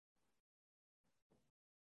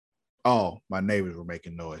 Oh, my neighbors were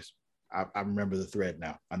making noise. I remember the thread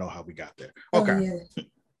now. I know how we got there. Okay. Oh, yeah.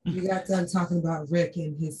 You got done talking about Rick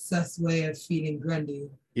and his sus way of feeding Grundy.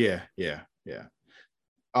 Yeah.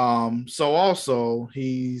 So also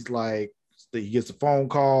he's like, he gets a phone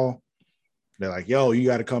call. They're like, yo, you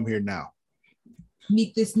got to come here now.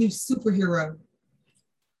 Meet this new superhero.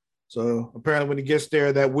 So apparently when he gets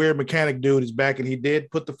there, that weird mechanic dude is back, and he did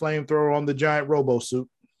put the flamethrower on the giant robo suit.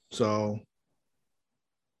 So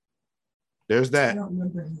there's that. I don't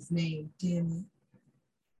remember his name. Damn it.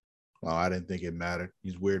 Oh, I didn't think it mattered.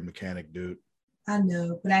 He's weird mechanic dude. I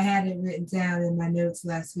know, but I had it written down in my notes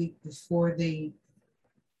last week before they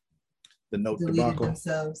note deleted debacle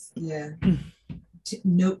themselves. Yeah.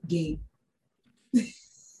 Note gate.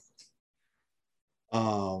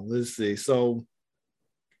 Let's see. So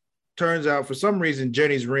turns out for some reason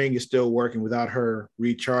Jenny's ring is still working without her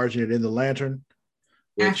recharging it in the lantern.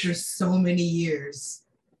 After so many years.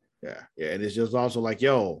 Yeah. And it's just also like,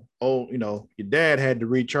 yo, your dad had to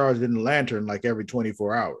recharge it in the lantern like every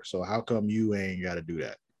 24 hours. So how come you ain't got to do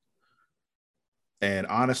that? And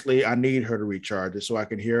honestly, I need her to recharge it so I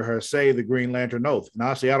can hear her say the Green Lantern Oath. And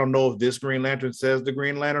honestly, I don't know if this Green Lantern says the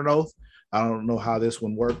Green Lantern Oath. I don't know how this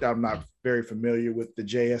one worked. I'm not very familiar with the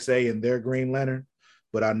JSA and their Green Lantern,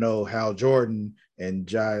 but I know Hal Jordan and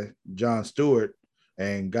John Stewart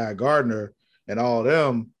and Guy Gardner and all of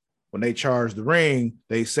them, when they charge the ring,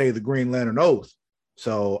 they say the Green Lantern Oath.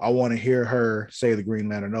 So I want to hear her say the Green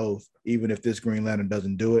Lantern Oath, even if this Green Lantern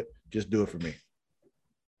doesn't do it, just do it for me.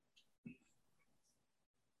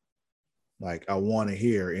 Like, I want to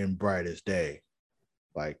hear in brightest day.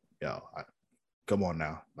 Like, come on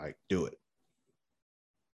now. Like, do it.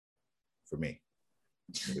 For me.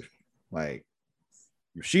 If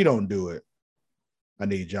she don't do it, I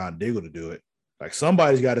need John Diggle to do it. Like,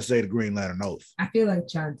 somebody's got to say the Green Lantern Oath. I feel like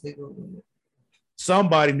John Diggle would.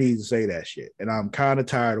 Somebody needs to say that shit. And I'm kind of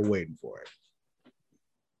tired of waiting for it.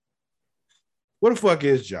 What the fuck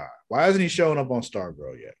is John? Why hasn't he showing up on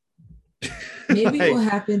Stargirl yet? Maybe it will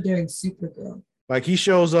happen during Supergirl. Like, he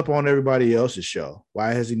shows up on everybody else's show.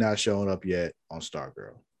 Why has he not shown up yet on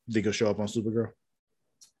Stargirl? You think he'll show up on Supergirl?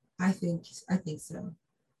 I think so.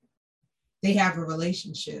 They have a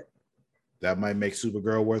relationship. That might make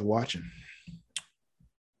Supergirl worth watching.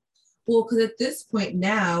 Well, because at this point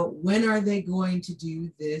now, when are they going to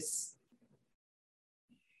do this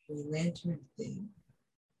Green Lantern thing?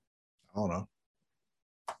 I don't know.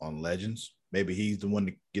 On Legends? Maybe he's the one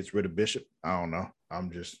that gets rid of Bishop. I don't know.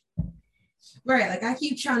 I'm just right. Like, I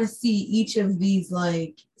keep trying to see each of these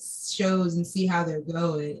like shows and see how they're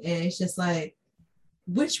going, and it's just like,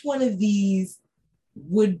 which one of these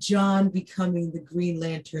would John becoming the Green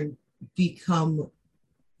Lantern become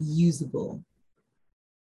usable?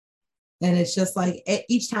 And it's just like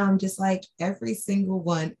each time, just like every single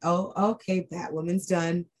one. Oh, okay, Batwoman's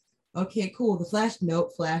done. Okay, cool. The Flash,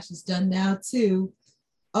 nope, Flash is done now too.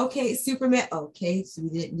 Okay, Superman. Okay, so we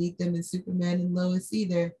didn't need them in Superman and Lois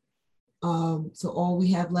either. So all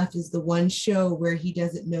we have left is the one show where he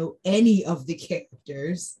doesn't know any of the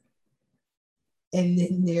characters. And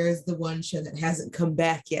then there's the one show that hasn't come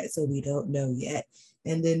back yet, so we don't know yet.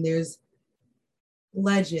 And then there's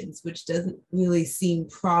Legends, which doesn't really seem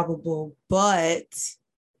probable, but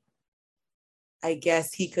I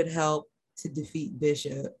guess he could help to defeat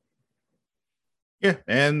Bishop. Yeah,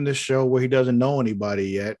 and the show where he doesn't know anybody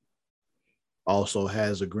yet also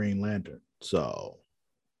has a Green Lantern. So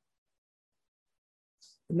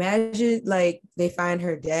imagine like they find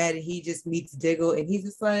her dad and he just meets Diggle and he's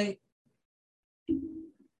just like,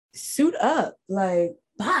 suit up, like,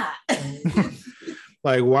 bah.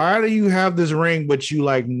 Like, why do you have this ring but you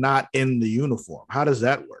like not in the uniform? How does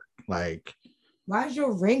that work? Like, why is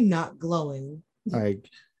your ring not glowing? Like,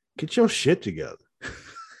 get your shit together.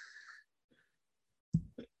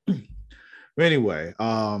 Anyway,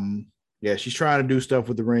 yeah, she's trying to do stuff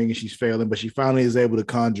with the ring and she's failing, but she finally is able to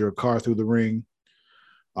conjure a car through the ring.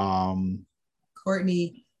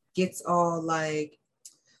 Courtney gets all like,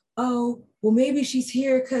 oh, well, maybe she's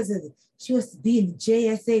here because she wants to be in the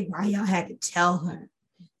JSA. Why y'all had to tell her?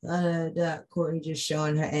 Courtney just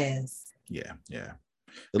showing her ass. Yeah.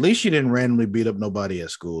 At least she didn't randomly beat up nobody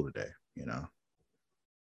at school today,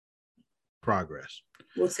 Progress.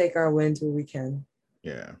 We'll take our wins where we can.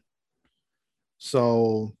 Yeah.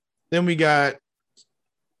 So then we got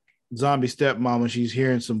zombie stepmama. She's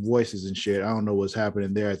hearing some voices and shit. I don't know what's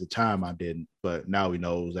happening there at the time. I didn't, but now we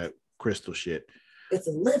know it was that crystal shit. It's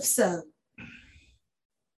Ellipso.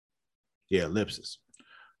 Yeah, ellipsis.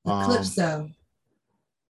 Calypso.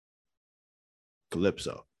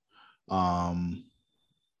 Calypso. Um,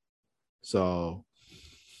 so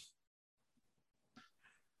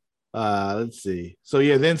let's see. So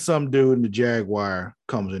yeah, then some dude in the Jaguar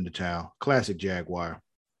comes into town. Classic Jaguar.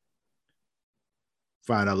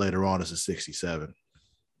 Find out later on it's a 67.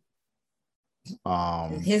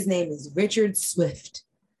 And his name is Richard Swift.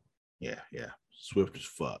 Yeah. Swift as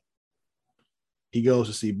fuck. He goes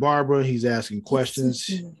to see Barbara. He's asking questions.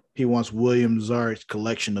 He wants William Zart's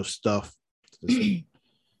collection of stuff. She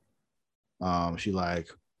like,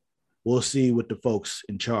 we'll see what the folks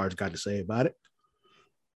in charge got to say about it.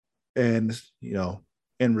 And, you know,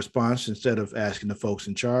 in response, instead of asking the folks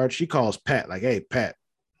in charge, she calls Pat, like, hey, Pat.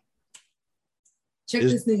 Check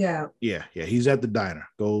this nigga out. Yeah. He's at the diner.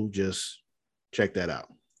 Go just check that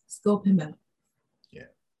out. Scope him out. Yeah.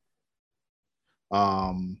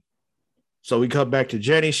 So we cut back to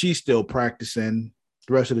Jenny. She's still practicing.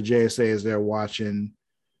 The rest of the JSA is there watching.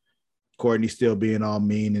 Courtney's still being all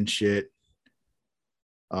mean and shit.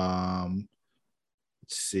 Let's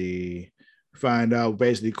see. Find out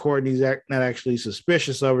basically Courtney's not actually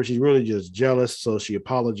suspicious of her. She's really just jealous, so she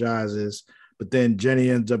apologizes. But then Jenny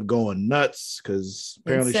ends up going nuts because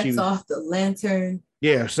apparently she sets off the lantern.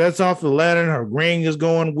 Yeah, sets off the lantern. Her ring is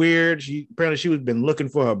going weird. She was been looking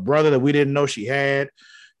for her brother that we didn't know she had.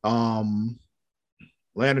 Lantern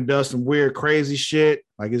does some weird, crazy shit,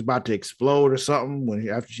 like it's about to explode or something.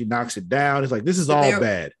 After she knocks it down, it's like this is all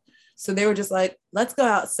bad. So they were just like, let's go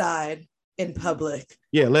outside in public.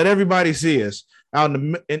 Yeah, let everybody see us out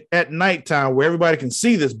at nighttime where everybody can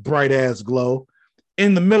see this bright ass glow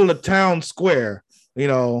in the middle of town square. You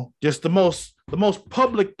know, just the most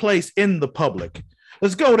public place in the public.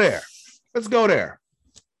 Let's go there.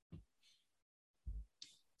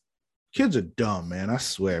 Kids are dumb, man. I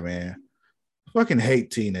swear, man. Fucking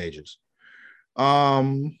hate teenagers. We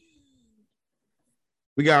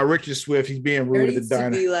got Richard Swift. He's being rude at the diner. There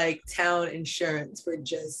needs to be like town insurance for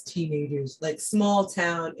just teenagers, like small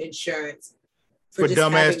town insurance for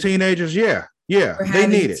dumbass teenagers. Yeah, they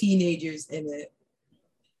need it. Teenagers in it.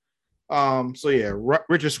 So yeah,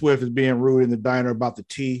 Richard Swift is being rude in the diner about the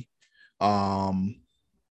tea.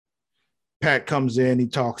 Pat comes in, he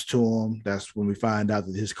talks to him. That's when we find out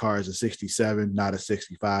that his car is a 67, not a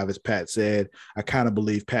 65, as Pat said. I kind of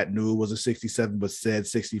believe Pat knew it was a 67, but said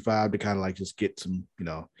 65 to kind of like just get him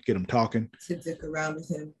talking. To dick around with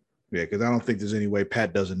him. Yeah, because I don't think there's any way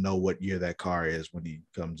Pat doesn't know what year that car is when he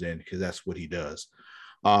comes in, because that's what he does.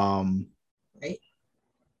 Right.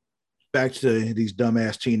 Back to these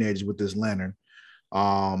dumbass teenagers with this lantern.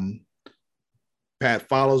 Pat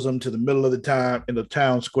follows them to the middle of the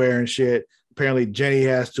town square and shit. Apparently, Jenny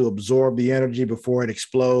has to absorb the energy before it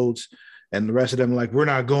explodes. And the rest of them are like, we're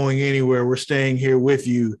not going anywhere. We're staying here with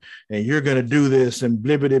you. And you're going to do this and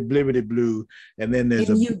blibbity blue. And then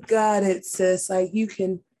you got it, sis. Like you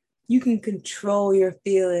can control your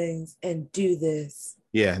feelings and do this.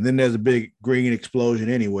 Yeah. And then there's a big green explosion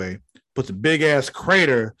anyway. Puts a big ass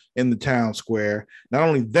crater in the town square. Not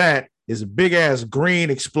only that, is a big ass green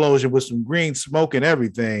explosion with some green smoke and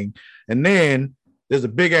everything. And then there's a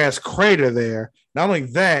big ass crater there. Not only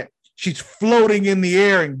that, she's floating in the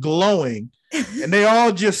air and glowing. And they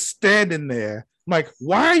all just standing there. I'm like,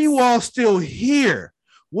 why are you all still here?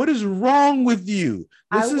 What is wrong with you?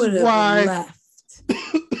 This is why left.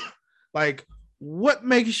 Like, what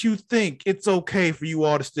makes you think it's okay for you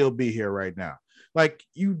all to still be here right now? Like,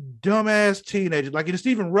 you dumbass teenager. Like, it's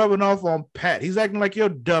even rubbing off on Pat. He's acting like your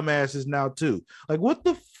dumbass is now too. Like, what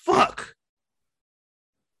the fuck?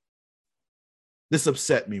 This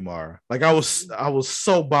upset me, Mara. Like, I was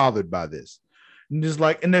so bothered by this. And just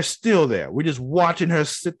like, and they're still there. We're just watching her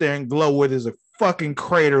sit there and glow where there's a fucking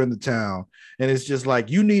crater in the town. And it's just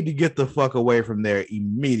like, you need to get the fuck away from there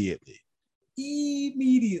immediately.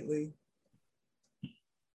 Immediately.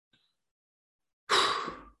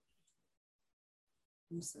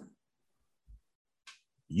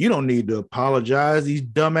 You don't need to apologize. These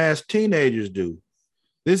dumbass teenagers do.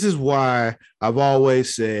 This is why I've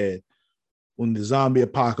always said when the zombie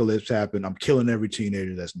apocalypse happened, I'm killing every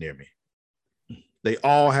teenager that's near me. They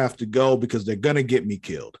all have to go because they're going to get me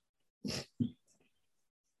killed.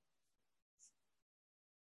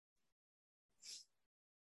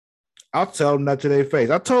 I'll tell them that to their face.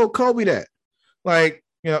 I told Kobe that. Like,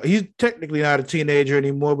 you know, he's technically not a teenager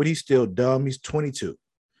anymore, but he's still dumb. He's 22.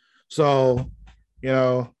 So, you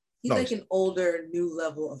know. He's like an older, new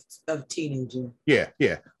level of teenager. Yeah.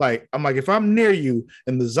 Like, I'm like, if I'm near you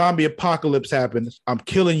and the zombie apocalypse happens, I'm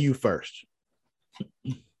killing you first.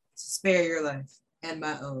 Spare your life and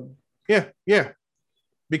my own. Yeah.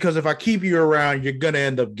 Because if I keep you around, you're going to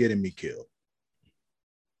end up getting me killed.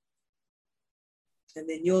 And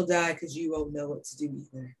then you'll die because you won't know what to do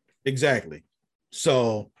either. Exactly.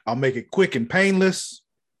 So I'll make it quick and painless.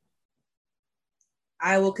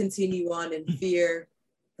 I will continue on in fear,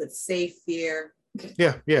 but safe fear.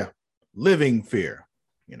 Yeah. Living fear,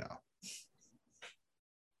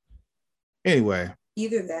 Anyway.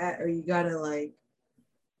 Either that or you gotta like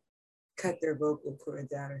cut their vocal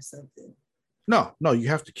cords out or something. No, you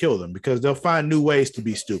have to kill them because they'll find new ways to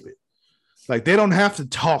be stupid. Like they don't have to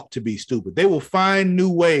talk to be stupid. They will find new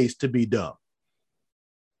ways to be dumb.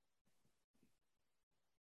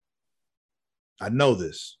 I know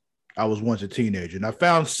this. I was once a teenager and I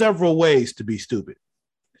found several ways to be stupid.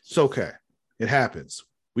 It's okay. It happens.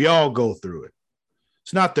 We all go through it.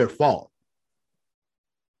 It's not their fault.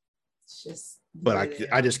 It's just, but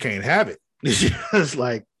I just can't have it. It's just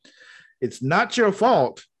like, it's not your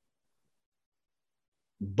fault,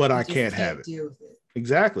 but I can't have it. Deal with it.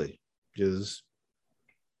 Exactly. Just,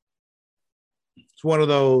 it's one of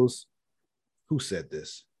those, who said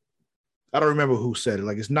this? I don't remember who said it.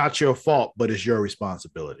 Like, it's not your fault, but it's your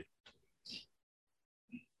responsibility.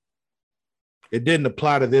 It didn't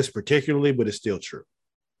apply to this particularly, but it's still true.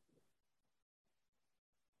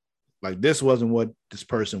 Like, this wasn't what this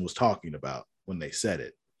person was talking about when they said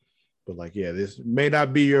it. But like, yeah, this may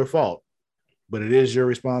not be your fault, but it is your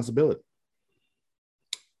responsibility.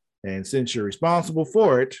 And since you're responsible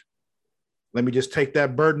for it, let me just take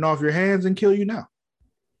that burden off your hands and kill you now.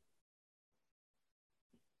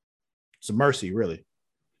 It's a mercy, really.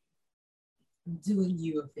 I'm doing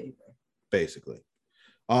you a favor. Basically.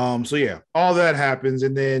 So yeah, all that happens,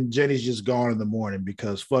 and then Jenny's just gone in the morning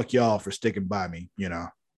because fuck y'all for sticking by me,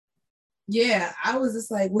 Yeah, I was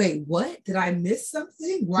just like, wait, what? Did I miss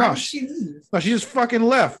something? Why did she leave? No, she just fucking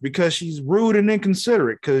left because she's rude and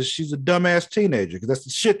inconsiderate because she's a dumbass teenager, because that's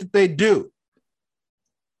the shit that they do.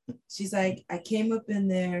 She's like, I came up in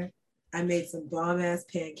there, I made some bomb-ass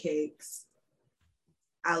pancakes.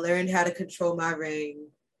 I learned how to control my ring.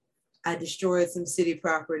 I destroyed some city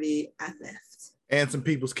property. I left. And some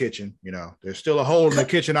people's kitchen, There's still a hole in the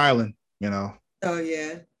kitchen island, Oh,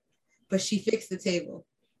 yeah. But she fixed the table.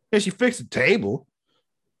 Yeah, she fixed the table.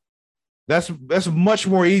 That's much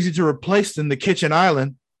more easy to replace than the kitchen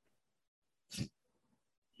island.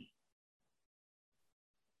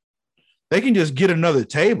 They can just get another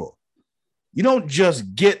table. You don't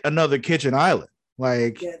just get another kitchen island.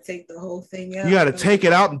 Like, you gotta take the whole thing out. You got to take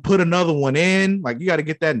it out and put another one in. Like, you got to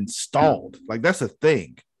get that installed. Like, that's a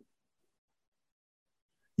thing.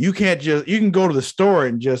 You can go to the store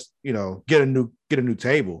and just, get a new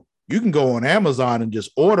table. You can go on Amazon and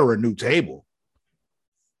just order a new table.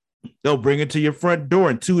 They'll bring it to your front door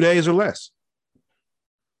in 2 days or less.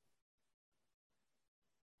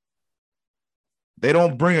 They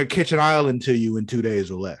don't bring a kitchen island to you in 2 days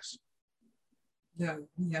or less. No,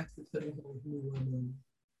 you have to put a whole new one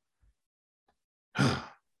in.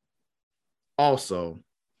 Also,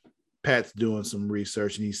 Pat's doing some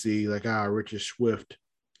research and he sees like, Richard Swift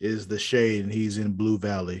is the shade and he's in Blue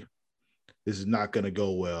Valley. This is not going to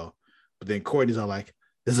go well. But then Courtney's all like,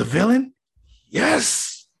 there's a villain?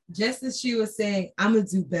 Yes. Just as she was saying, I'm going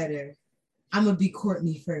to do better. I'm going to be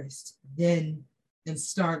Courtney first, then and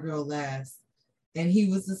Stargirl last. And he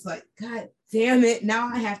was just like, God damn it. Now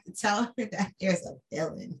I have to tell her that there's a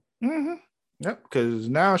villain. Mm-hmm. Yep, because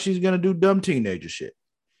now she's going to do dumb teenager shit.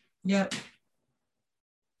 Yep.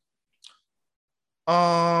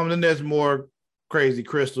 Then there's more crazy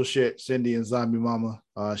Crystal shit. Cindy and Zombie Mama.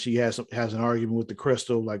 She has an argument with the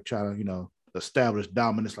Crystal, like trying to, establish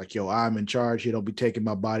dominance. Like, yo, I'm in charge. You don't be taking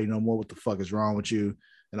my body no more. What the fuck is wrong with you?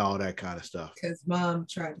 And all that kind of stuff. Because Mom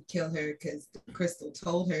tried to kill her because Crystal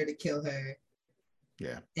told her to kill her.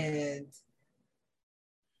 Yeah. And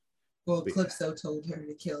Calypso told her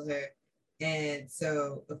to kill her. And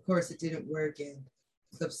so, of course, it didn't work. And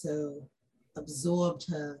Calypso absorbed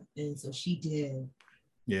her. And so she did.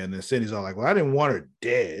 Yeah, and then Cindy's all like, well, I didn't want her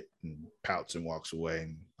dead, and pouts and walks away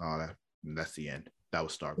and all that. And that's the end. That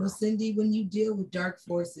was Stargirl. Well, Cindy, when you deal with dark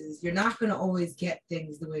forces, you're not going to always get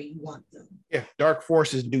things the way you want them. Yeah, dark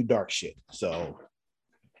forces do dark shit. So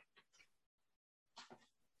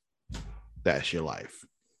that's your life.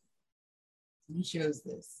 You chose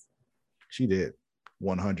this. She did.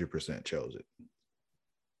 100% chose it.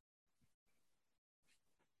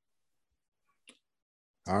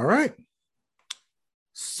 All right.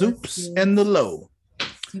 Soups and the Low.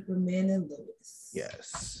 Superman and Lois.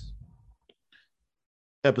 Yes.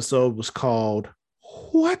 Episode was called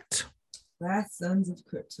What? Last Sons of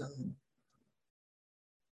Krypton.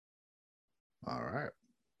 All right.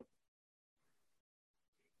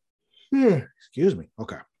 Excuse me.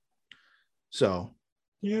 Okay. So.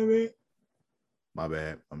 Yeah, right. My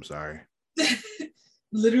bad. I'm sorry.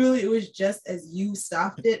 Literally, it was just as you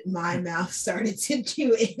stopped it, my mouth started to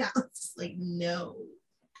do it. I was just like, no.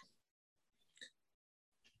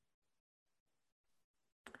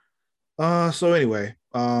 So anyway,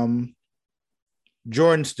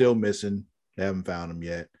 Jordan's still missing. They haven't found him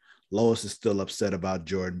yet. Lois is still upset about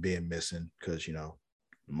Jordan being missing because, the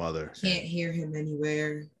mother can't hear him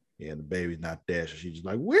anywhere. Yeah, the baby's not there. So she's just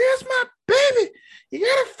like, where's my baby? You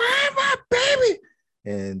gotta find my baby.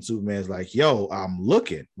 And Superman's like, yo, I'm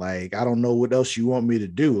looking. Like, I don't know what else you want me to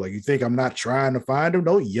do. Like, you think I'm not trying to find him?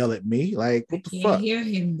 Don't yell at me. Like, what the fuck? I can't hear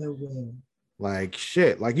him nowhere. Like,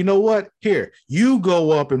 shit. Like, you know what? Here, you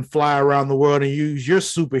go up and fly around the world and use your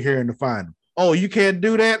super hearing to find him. Oh, you can't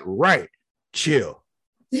do that? Right. Chill.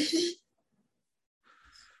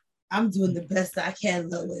 I'm doing the best I can,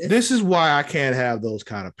 Lois. This is why I can't have those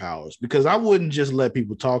kind of powers, because I wouldn't just let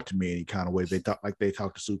people talk to me any kind of way they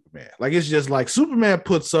talk to Superman. Like, it's just like Superman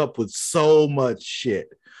puts up with so much shit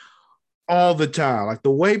all the time. Like,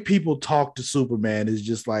 the way people talk to Superman is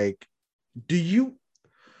just like, do you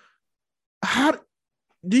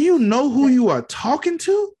know who you are talking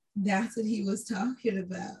to? That's what he was talking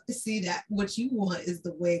about. See, that what you want is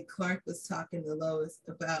the way Clark was talking to Lois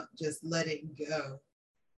about just letting go.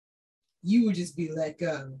 You would just be let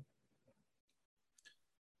go.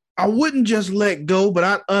 I wouldn't just let go, but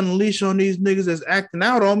I'd unleash on these niggas that's acting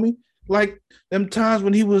out on me. Like them times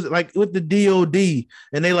when he was like with the DOD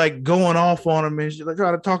and they like going off on him and like,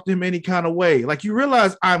 try to talk to him any kind of way. Like, you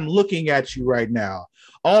realize I'm looking at you right now.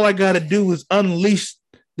 All I got to do is unleash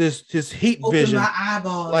his heat Open vision. My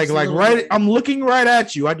eyeballs. Like right, I'm looking right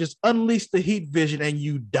at you. I just unleash the heat vision and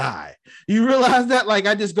you die. You realize that? Like,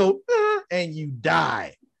 I just go and you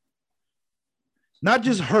die. Not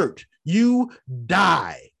just hurt, you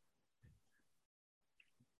die.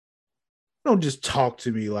 Don't just talk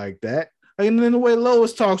to me like that. And then the way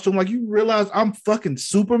Lois talks to him, like, you realize I'm fucking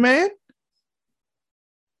Superman?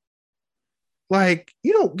 Like,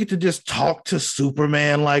 you don't get to just talk to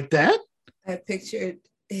Superman like that. I pictured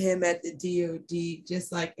him at the DOD,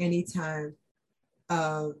 just like anytime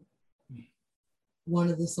one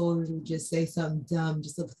of the soldiers would just say something dumb,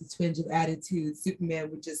 just with a twinge of attitude,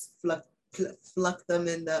 Superman would just flick them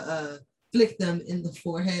in the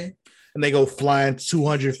forehead, and they go flying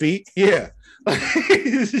 200 feet. Yeah.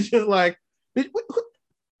 It's just like, and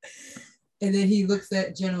then he looks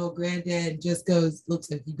at General Granddad and just goes, looks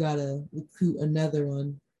like you gotta recruit another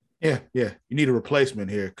one. Yeah, you need a replacement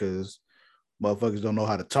here because motherfuckers don't know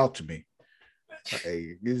how to talk to me.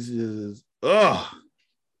 Like, this is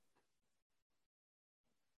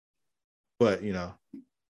but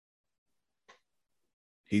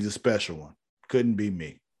he's a special one. Couldn't be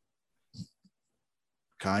me.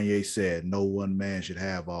 Kanye said no one man should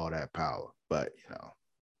have all that power. But,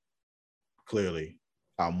 clearly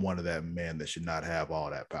I'm one of that men that should not have all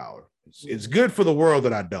that power. It's good for the world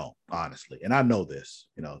that I don't, honestly. And I know this,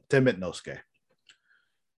 Temet Nosuke.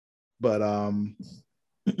 But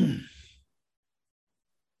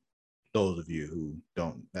those of you who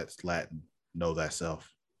don't, that's Latin, know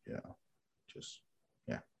thyself, just,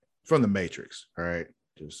 from the Matrix, all right?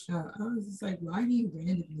 Just I was just like, why do you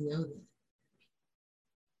randomly know that?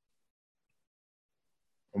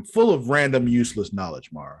 I'm full of random useless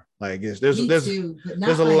knowledge, Mara. Like, there's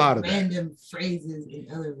a lot of random phrases in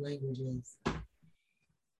other languages.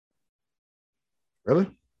 Really?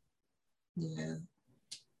 Yeah.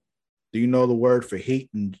 Do you know the word for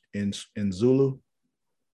heat in Zulu?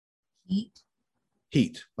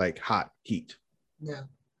 Heat, like hot heat. No.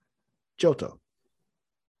 Joto.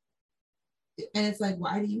 And it's like,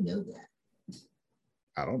 why do you know that?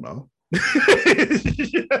 I don't know.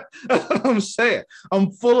 That's what I'm saying.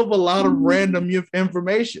 I'm full of a lot of random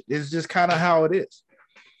information. It's just kind of how it is.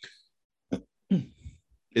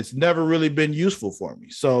 It's never really been useful for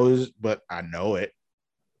me. But I know it.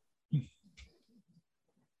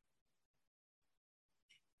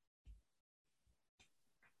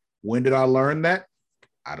 When did I learn that?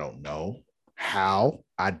 I don't know. How?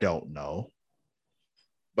 I don't know.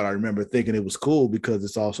 But I remember thinking it was cool because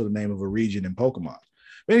it's also the name of a region in Pokemon.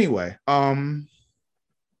 But anyway,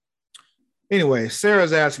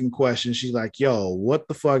 Sarah's asking questions. She's like, yo, what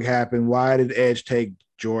the fuck happened? Why did Edge take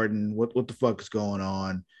Jordan? What the fuck is going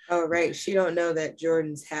on? Oh, right. She don't know that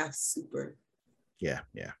Jordan's half super. Yeah.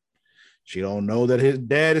 She don't know that his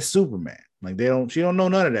dad is Superman. Like, she don't know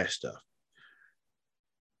none of that stuff.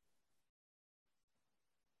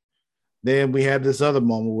 Then we had this other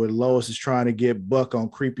moment where Lois is trying to get Buck on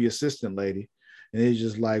creepy assistant lady. And it's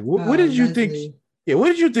just like, what did you think? Yeah, what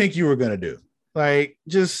did you think you were going to do? Like,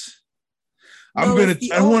 just, I want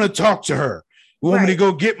to talk to her. You want me to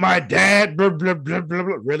go get my dad? Blah, blah, blah, blah,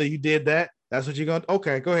 blah. Really, you did that? That's what you're going to,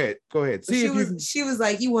 okay, go ahead. Go ahead. See if you can. She was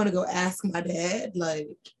like, you want to go ask my dad? Like,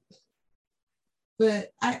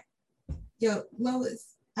 but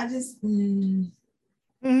Lois, I just,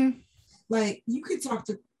 like, you could talk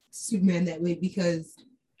to Superman that way because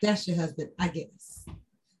that's your husband, I guess.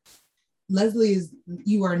 Leslie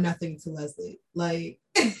you are nothing to Leslie. Like,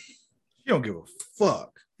 you don't give a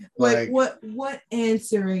fuck. Like, what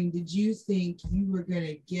answering did you think you were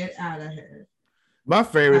gonna get out of her? My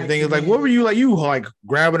favorite thing is like, what were you like? You like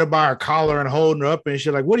grabbing her by her collar and holding her up and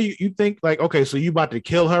shit. Like, what do you think? Like, okay, so you about to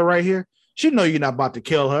kill her right here? She know you're not about to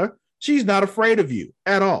kill her. She's not afraid of you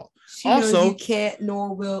at all. She knows you can't,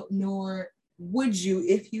 nor would you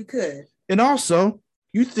if you could. And also,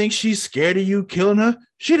 you think she's scared of you killing her?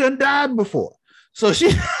 She done died before, so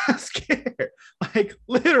she's not scared. Like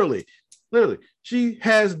literally, she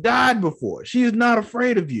has died before. She is not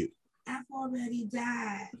afraid of you. I've already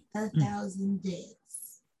died 1,000 deaths.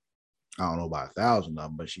 I don't know about 1,000 of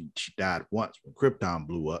them, but she died once when Krypton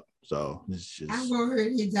blew up. So it's just, I've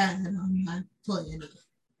already died on my planet.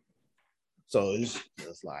 So it's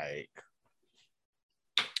just like,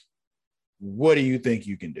 what do you think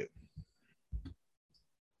you can do?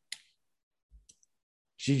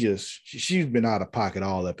 She's been out of pocket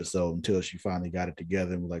all episode until she finally got it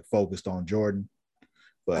together and was like focused on Jordan.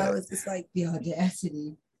 But that was just like the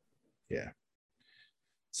audacity. Yeah.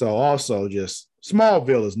 So also just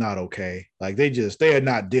Smallville is not okay. Like they are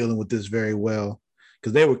not dealing with this very well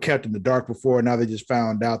because they were kept in the dark before. Now they just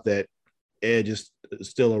found out that Ed is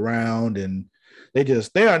still around and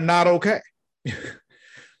they are not okay.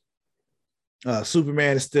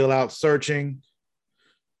 Superman is still out searching.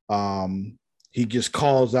 He just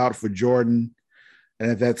calls out for Jordan.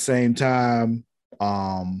 And at that same time,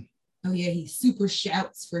 he super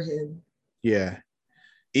shouts for him. Yeah.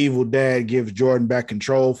 Evil Dad gives Jordan back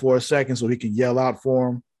control for a second so he can yell out for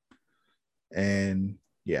him. And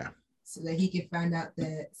yeah. So that he can find out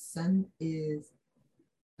that Sun is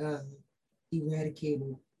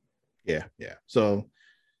eradicated. Yeah. So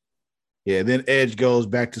yeah, then Edge goes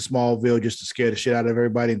back to Smallville just to scare the shit out of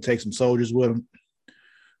everybody and take some soldiers with him.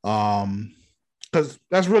 Because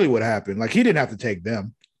that's really what happened. Like he didn't have to take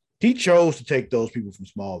them. He chose to take those people from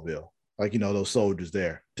Smallville. Like, those soldiers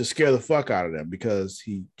there to scare the fuck out of them because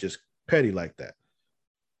he just petty like that.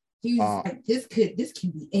 He was like, this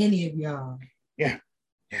can be any of y'all. Yeah.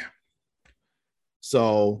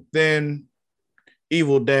 So then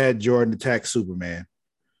Evil Dad Jordan attacks Superman.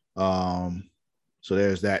 So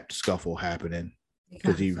there's that scuffle happening.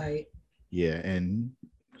 Because fight. Yeah, and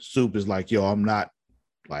Soup is like, yo, I'm not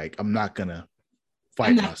gonna fight.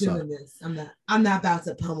 I'm not doing this. I'm not about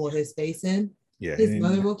to pummel his face in. Yeah, his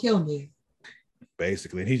mother will kill me.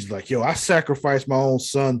 Basically. And he's like, yo, I sacrificed my own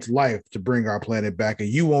son's life to bring our planet back, and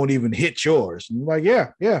you won't even hit yours. And I'm like, yeah,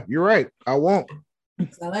 you're right. I won't.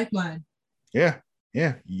 I like mine. Yeah.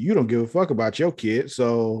 You don't give a fuck about your kid.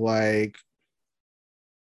 So, like.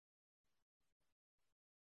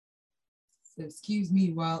 So excuse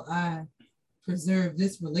me while I preserve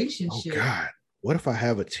this relationship. Oh, God. What if I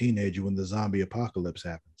have a teenager when the zombie apocalypse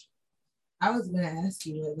happens? I was going to ask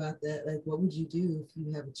you about that. Like, what would you do if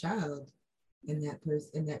you have a child and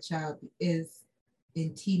that child is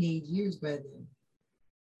in teenage years by then?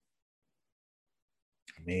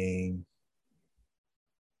 I mean,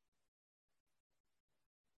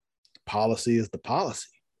 policy is the policy.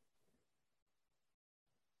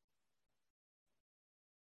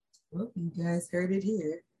 Well, you guys heard it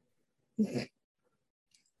here.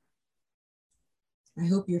 I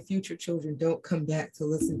hope your future children don't come back to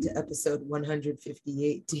listen to episode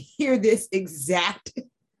 158 to hear this exact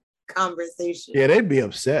conversation. Yeah, they'd be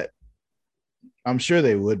upset. I'm sure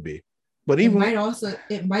they would be. But even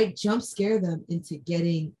it might jump scare them into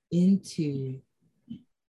getting into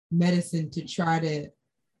medicine to try to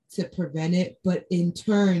prevent it, but in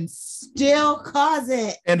turn still cause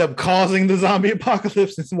it. End up causing the zombie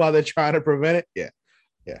apocalypse while they're trying to prevent it. Yeah.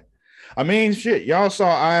 I mean, shit, y'all saw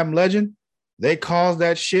I Am Legend. They caused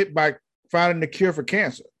that shit by finding the cure for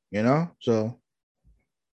cancer, So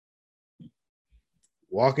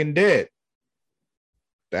Walking Dead.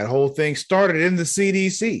 That whole thing started in the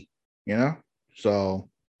CDC, So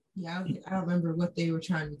yeah, I don't remember what they were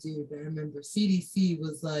trying to do, but I remember CDC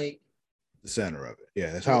was like the center of it.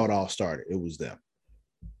 Yeah, that's how it all started. It was them.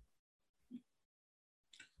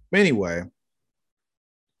 Anyway.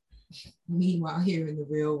 Meanwhile, here in the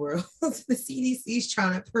real world, the CDC is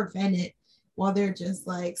trying to prevent it while they're just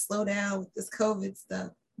like, slow down with this COVID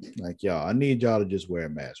stuff. Like, y'all, I need y'all to just wear a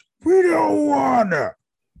mask. We don't wanna.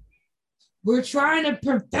 We're trying to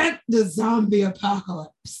prevent the zombie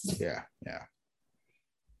apocalypse. Yeah.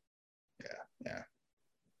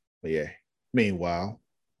 But yeah. Meanwhile,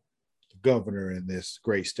 the governor in this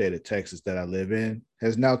great state of Texas that I live in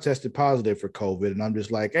has now tested positive for COVID. And I'm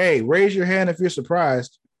just like, hey, raise your hand if you're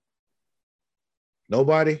surprised.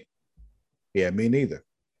 Nobody? Yeah, me neither.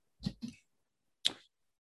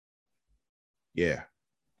 Yeah.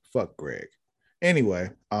 Fuck Greg. Anyway,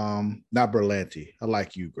 not Berlanti. I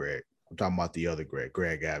like you, Greg. I'm talking about the other Greg,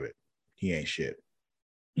 Greg Abbott. He ain't shit.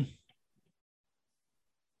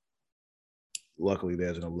 Luckily,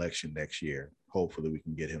 there's an election next year. Hopefully, we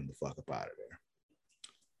can get him the fuck up out of there.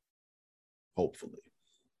 Hopefully.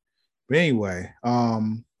 But anyway,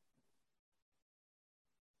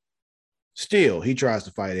 still he tries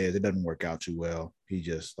to fight Ed. It doesn't work out too well. He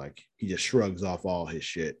just shrugs off all his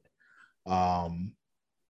shit.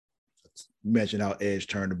 Mentioned how Edge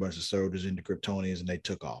turned a bunch of soldiers into Kryptonians and they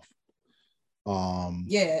took off.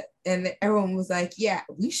 Yeah, and everyone was like, yeah,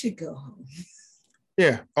 we should go home.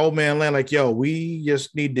 Yeah, old man Land like, yo, we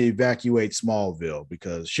just need to evacuate Smallville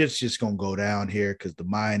because shit's just gonna go down here because the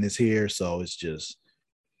mine is here. So it's just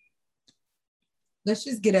let's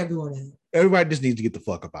just get everyone in. Everybody just needs to get the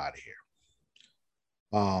fuck up out of here.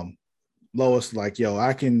 Lois like, yo,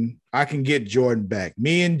 I can get Jordan back.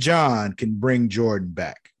 Me and John can bring Jordan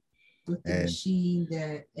back. With the machine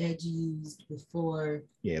that Edge used before.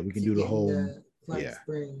 Yeah, we can do the whole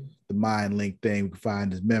the mind link thing. We can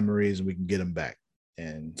find his memories and we can get him back.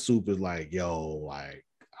 And Soup is like, yo, like,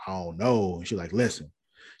 I don't know. And she's like, listen,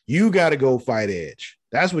 you got to go fight Edge.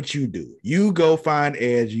 That's what you do. You go find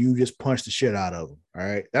Edge. You just punch the shit out of him. All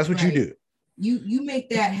right. That's what you do. You make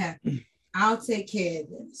that happen. I'll take care of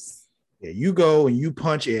this. Yeah, you go and you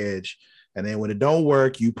punch Edge. And then when it don't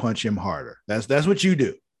work, you punch him harder. That's what you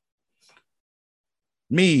do.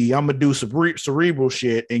 Me, I'm going to do cerebral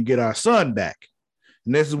shit and get our son back.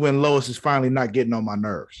 And this is when Lois is finally not getting on my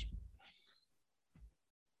nerves.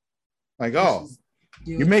 Like, oh,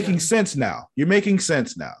 you're making sense now. You're making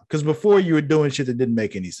sense now. Because before you were doing shit that didn't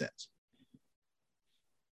make any sense.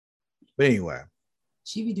 But anyway.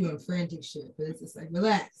 She be doing frantic shit, but it's just like,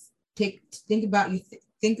 relax. Think about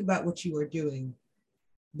what you were doing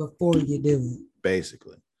before you do it.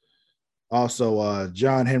 Basically. Also,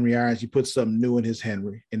 John Henry Irons, he put something new in his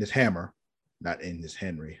hammer. Not in his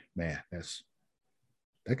Henry. Man,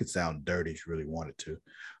 that could sound dirty if you really wanted to.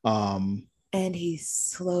 And he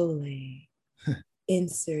slowly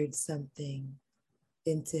inserted something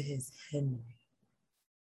into his Henry.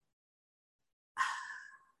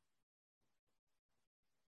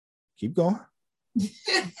 Keep going.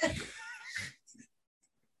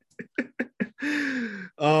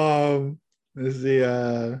 Let's see.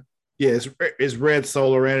 Yeah, it's red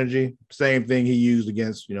solar energy. Same thing he used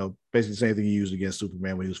against, basically the same thing he used against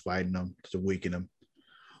Superman when he was fighting him to weaken him.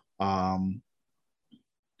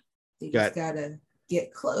 You just gotta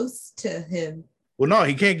get close to him. Well, no,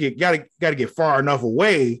 he can't gotta get far enough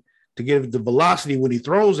away to get the velocity when he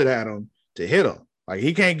throws it at him to hit him. Like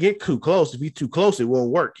he can't get too close. If he's too close, it won't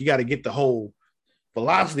work. You got to get the whole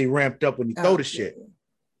velocity ramped up when you throw the shit.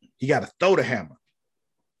 You got to throw the hammer.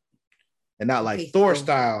 And not like Thor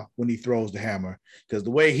style when he throws the hammer. Because the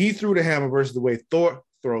way he threw the hammer versus the way Thor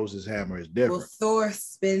throws his hammer is different. Well, Thor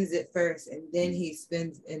spins it first and then he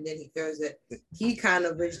spins and then he throws it. He kind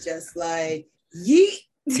of was just like, yeet.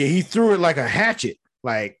 Yeah, he threw it like a hatchet.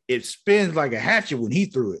 Like it spins like a hatchet when he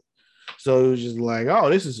threw it. So it was just like, oh,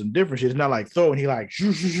 this is some different shit. It's not like throwing, he like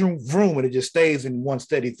shoo, shoo, shoo, vroom, and it just stays in one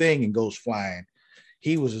steady thing and goes flying.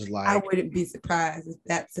 He was just like, I wouldn't be surprised if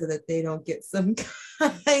that's so that they don't get some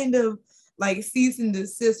kind of like cease and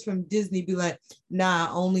desist from Disney, be like, nah,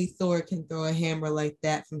 only Thor can throw a hammer like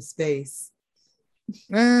that from space.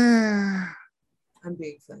 I'm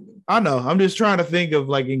being funny. I know. I'm just trying to think of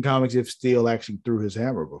like in comics if Steel actually threw his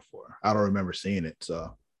hammer before. I don't remember seeing it,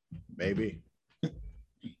 so maybe.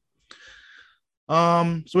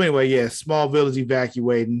 So anyway, yeah, Smallville is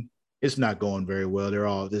evacuating. It's not going very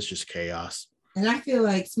well. It's just chaos. And I feel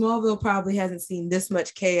like Smallville probably hasn't seen this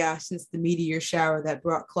much chaos since the meteor shower that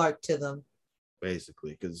brought Clark to them.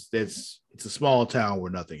 Basically, because it's a small town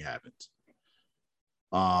where nothing happens.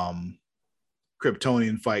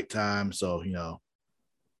 Kryptonian fight time, so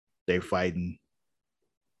they're fighting.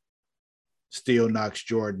 Steel knocks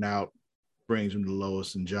Jordan out, brings him to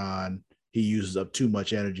Lois and John. He uses up too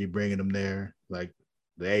much energy bringing him there. Like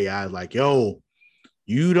the AI is like, yo,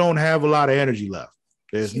 you don't have a lot of energy left.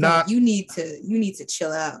 There's not. You need to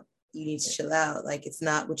chill out. You need to chill out. Like it's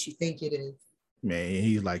not what you think it is. Man,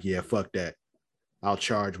 he's like, yeah, fuck that. I'll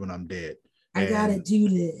charge when I'm dead. I gotta do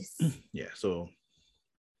this. Yeah, so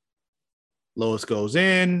Lois goes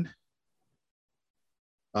in.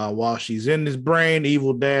 While she's in his brain,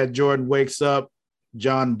 evil dad Jordan wakes up.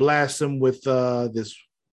 John blasts him with this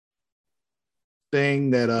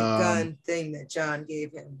thing that gun thing that John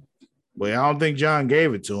gave him. Well, I don't think John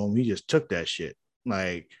gave it to him. He just took that shit.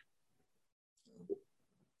 Like,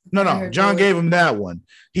 no, John gave him that one.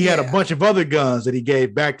 He had a bunch of other guns that he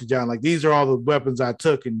gave back to John. Like, these are all the weapons I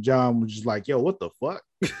took. And John was just like, yo, what the fuck?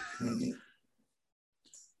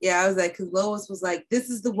 Yeah, I was like, because Lois was like, this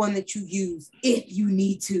is the one that you use if you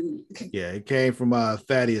need to. Yeah, it came from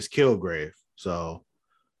Thaddeus Kilgrave. So,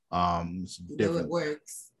 it's different. It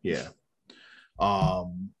works. Yeah. What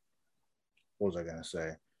was I gonna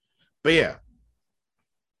say? But yeah,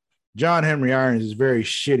 John Henry Irons is very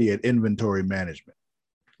shitty at inventory management.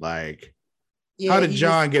 Like, how did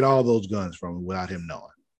John get all those guns from him without him knowing?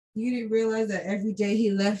 You didn't realize that every day he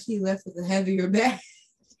left with a heavier bag.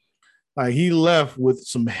 Like, he left with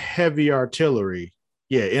some heavy artillery,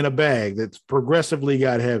 in a bag that's progressively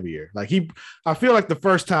got heavier. Like, I feel like the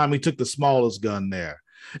first time he took the smallest gun there,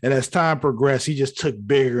 and as time progressed, he just took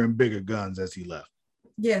bigger and bigger guns as he left.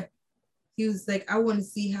 Yeah, he was like, I want to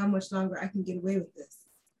see how much longer I can get away with this.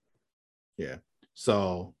 Yeah,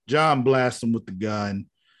 so John blasts him with the gun.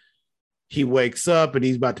 He wakes up and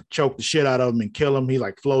he's about to choke the shit out of him and kill him. He's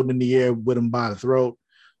like floating in the air with him by the throat.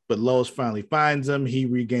 But Lois finally finds him. He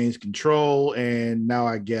regains control. And now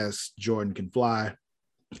I guess Jordan can fly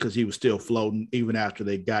because he was still floating even after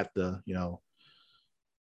they got the,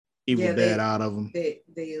 evil dad out of him.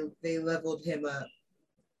 They leveled him up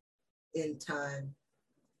in time,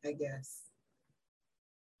 I guess.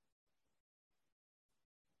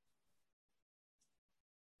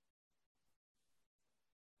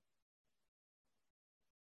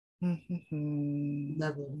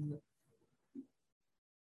 Leveled.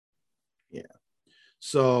 Yeah.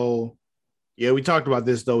 So, we talked about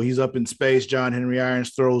this, though. He's up in space. John Henry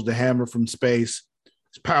Irons throws the hammer from space.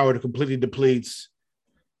 His power completely depletes.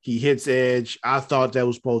 He hits Edge. I thought that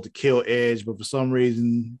was supposed to kill Edge, but for some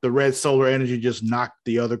reason, the red solar energy just knocked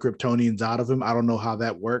the other Kryptonians out of him. I don't know how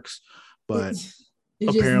that works, but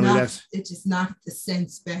apparently it just knocked the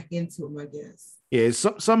sense back into him, I guess. Yeah,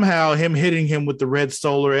 somehow him hitting him with the red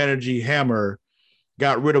solar energy hammer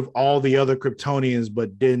got rid of all the other Kryptonians,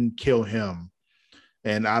 but didn't kill him.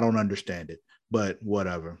 And I don't understand it, but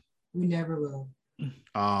whatever. We never will.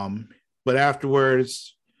 But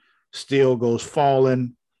afterwards, Steel goes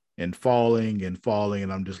falling and falling and falling,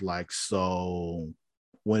 and I'm just like, so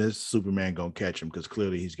when is Superman gonna catch him? Because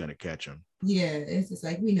clearly he's gonna catch him. Yeah, it's just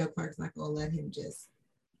like we know Clark's not gonna let him just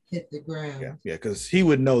hit the ground. Yeah, because he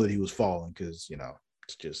would know that he was falling, because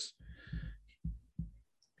it's just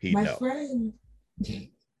my friend.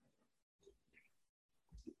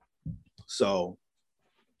 So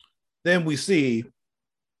then we see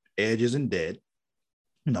Edge isn't dead.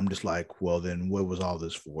 And I'm just like, well, then what was all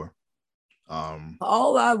this for?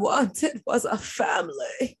 All I wanted was a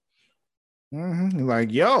family.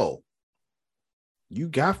 Like, yo, you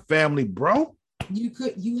got family, bro.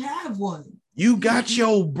 You have one. You got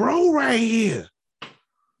your bro right here.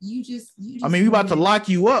 You just I mean, we about to lock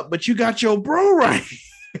you up, but you got your bro right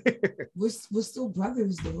here. We're still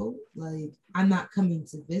brothers, though. Like, I'm not coming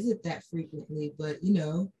to visit that frequently, but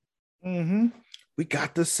we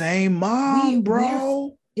got the same mom,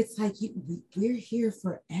 bro. It's like we're here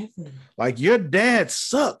forever. Like, your dad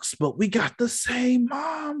sucks, but we got the same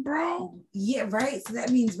mom, bro. Yeah, right. So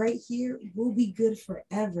that means right here we'll be good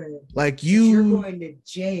forever. Like, you're going to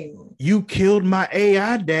jail. You killed my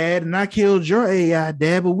AI dad, and I killed your AI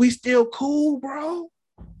dad, but we still cool, bro.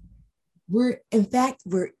 We're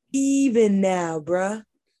even now, bro.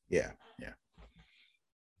 Yeah.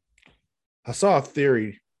 I saw a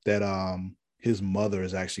theory that his mother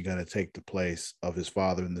is actually going to take the place of his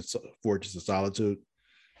father in the Fortress of Solitude,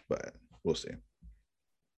 but we'll see.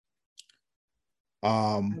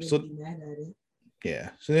 So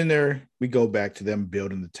then we go back to them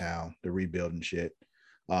building the town, the rebuilding shit.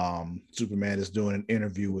 Superman is doing an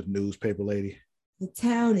interview with newspaper lady. The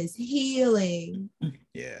town is healing.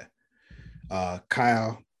 Yeah.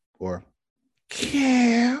 Cal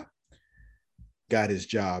got his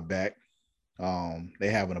job back. They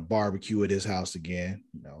having a barbecue at his house again,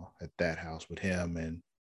 at that house with him and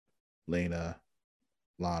Lana.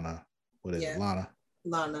 What is it?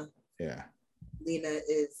 Lana. Yeah. Lena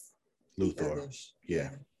is Luthor. Yeah.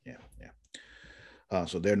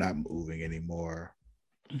 So they're not moving anymore,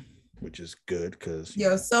 which is good because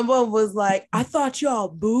someone was like, I thought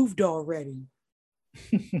y'all moved already.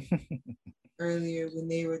 Earlier when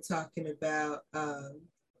they were talking about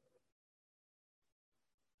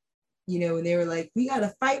when they were like, we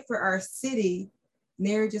gotta fight for our city, and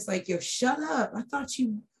they were just like, yo, shut up. I thought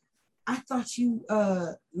you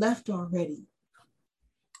left already.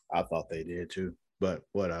 I thought they did too, but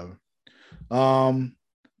whatever.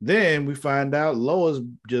 Then we find out Lois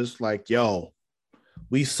just like, yo,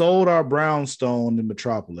 we sold our brownstone in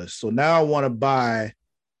Metropolis. So now I want to buy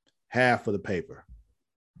half of the paper.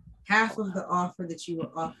 Half of the offer that you were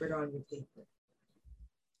offered on your paper.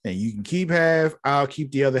 And you can keep half, I'll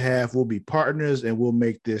keep the other half. We'll be partners and we'll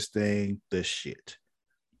make this thing the shit.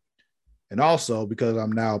 And also, because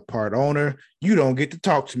I'm now part owner, you don't get to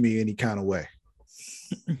talk to me any kind of way.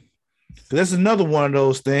 That's another one of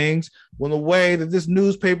those things when the way that this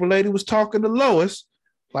newspaper lady was talking to Lois,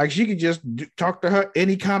 like she could just talk to her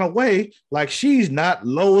any kind of way, like she's not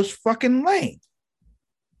Lois fucking Lane.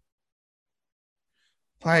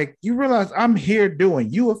 Like, you realize I'm here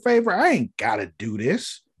doing you a favor? I ain't got to do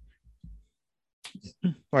this.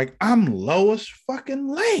 Like, I'm Lois fucking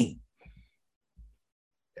Lane.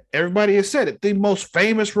 Everybody has said it. The most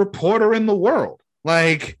famous reporter in the world.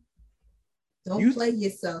 Like, don't play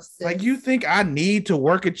yourself, sis. Like, you think I need to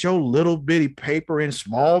work at your little bitty paper in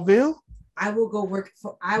Smallville? I will go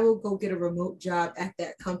get a remote job at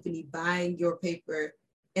that company buying your paper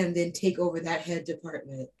and then take over that head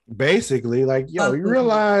department. Basically, like, yo, you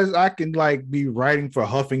realize I can like be writing for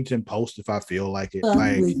Huffington Post if I feel like it.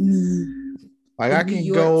 Like, with me. Like I can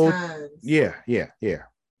go. Times. Yeah.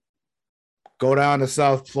 Go down to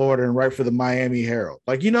South Florida and write for the Miami Herald.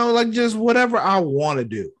 Like, like just whatever I want to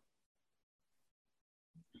do.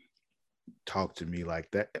 Talk to me like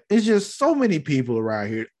that. It's just so many people around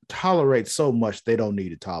here tolerate so much they don't need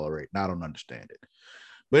to tolerate. And I don't understand it.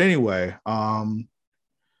 But anyway,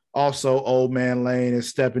 also Old Man Lane is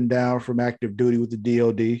stepping down from active duty with the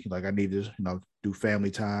DOD. Like, I need to, do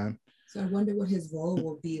family time. So I wonder what his role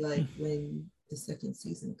will be like when the second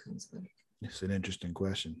season comes back. It's an interesting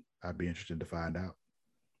question. I'd be interested to find out.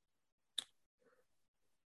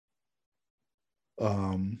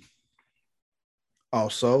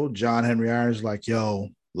 Also, John Henry Irons like, yo,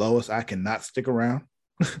 Lois, I cannot stick around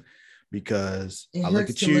because I look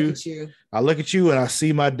at you. I look at you and I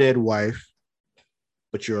see my dead wife,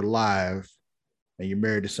 but you're alive and you're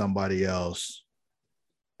married to somebody else.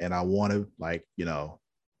 And I want to, like, give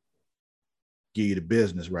you the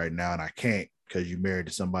business right now. And I can't because you're married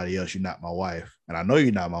to somebody else. You're not my wife. And I know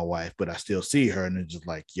you're not my wife, but I still see her. And it's just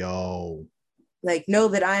like, yo. Like, know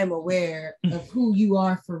that I am aware of who you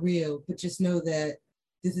are for real, but just know that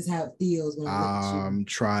this is how it feels when I look at you. I'm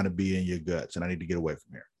trying to be in your guts and I need to get away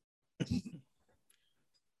from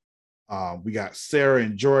here. We got Sarah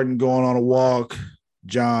and Jordan going on a walk.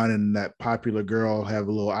 John and that popular girl have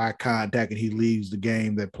a little eye contact and he leaves the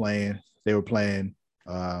game they were playing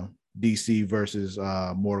DC versus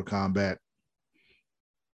Mortal Kombat.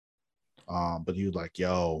 But he was like,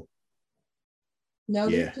 yo. No,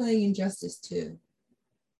 they're playing Injustice 2.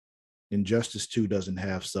 Injustice 2 doesn't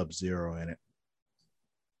have Sub-Zero in it.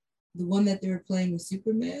 The one that they were playing with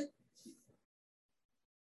Superman?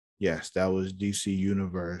 Yes, that was DC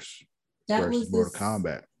Universe versus Mortal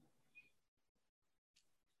Kombat.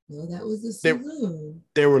 No, that was the saloon.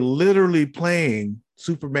 They were literally playing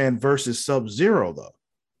Superman versus Sub-Zero, though.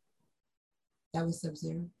 That was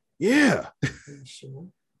Sub-Zero? Yeah. Are you sure?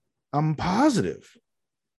 I'm positive.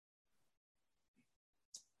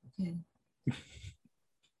 Okay.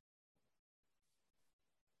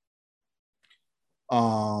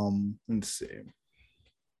 Let's see.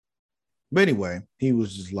 But anyway, he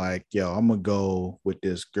was just like, yo, I'm gonna go with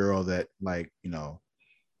this girl that, like,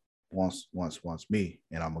 wants me,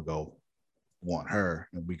 and I'm gonna go want her,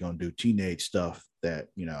 and we're gonna do teenage stuff that,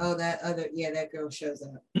 Oh, that girl shows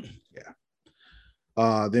up. Yeah.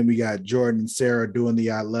 Then we got Jordan and Sarah doing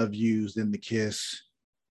the I love yous, then the kiss.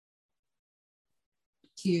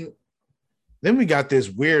 Cute. Then we got this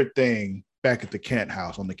weird thing back at the Kent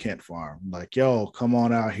house on the Kent farm. Like, yo, come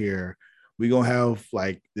on out here. We're going to have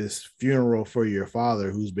like this funeral for your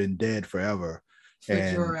father who's been dead forever.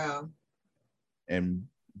 And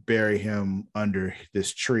bury him under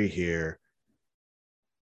this tree here.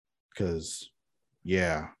 Because,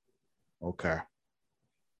 yeah. Okay.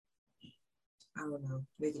 I don't know.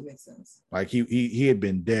 Make it make sense. Like he had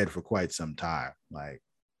been dead for quite some time. Like,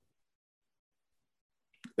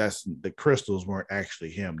 the crystals weren't actually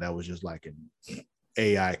him. That was just like an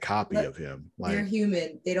AI copy of him. Like, they're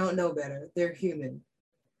human. They don't know better. They're human.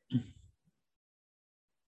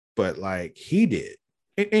 But like he did.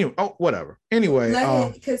 Anyway, whatever. Anyway,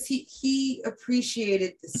 because he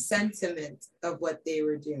appreciated the sentiment of what they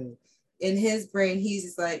were doing. In his brain, he's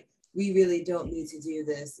just like, we really don't need to do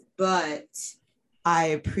this, but I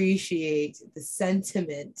appreciate the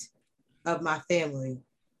sentiment of my family.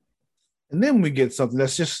 And then we get something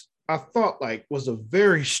that's just, I thought, like, was a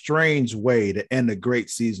very strange way to end a great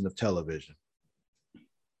season of television.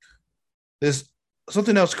 There's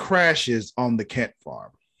something else crashes on the Kent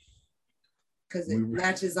farm. because it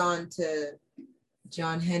latches on to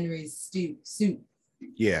John Henry's suit.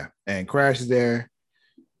 Yeah, and Crash is there.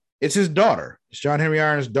 It's his daughter. It's John Henry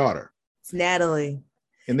Irons' daughter. It's Natalie.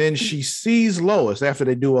 And then she sees Lois after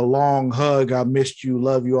they do a long hug. I missed you,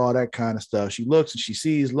 love you, all that kind of stuff. She looks and she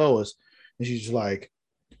sees Lois and she's like,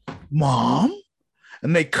 Mom?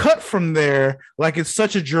 And they cut from there like it's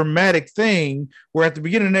such a dramatic thing where at the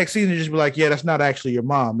beginning of the next season, you just be like, yeah, that's not actually your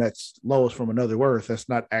mom. That's Lois from another Earth. That's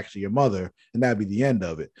not actually your mother. And that'd be the end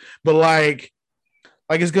of it. But like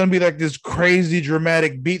it's going to be like this crazy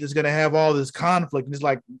dramatic beat that's going to have all this conflict. And it's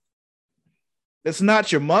like, it's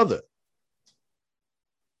not your mother.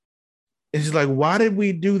 And she's like, why did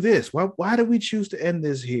we do this? Why did we choose to end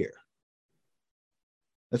this here?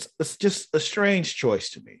 It's just a strange choice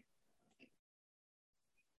to me.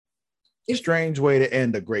 A strange way to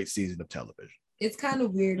end a great season of television. It's kind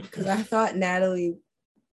of weird because I thought Natalie,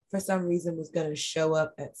 for some reason, was going to show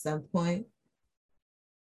up at some point.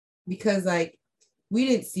 Because, like, we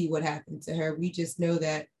didn't see what happened to her. We just know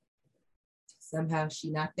that somehow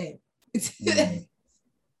she's not there.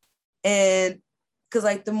 And because,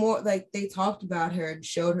 like, the more, like, they talked about her and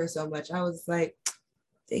showed her so much, I was like,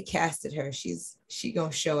 they casted her. She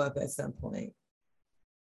going to show up at some point.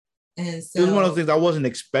 And so it was one of those things I wasn't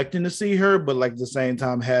expecting to see her, but like at the same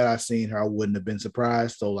time, had I seen her, I wouldn't have been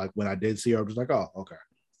surprised. So like when I did see her, I was like, oh, okay.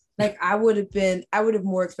 Like I would have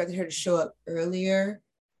more expected her to show up earlier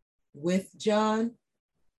with John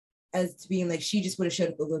as to being like, she just would have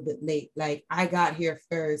showed up a little bit late. Like I got here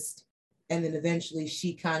first and then eventually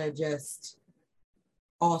she kind of just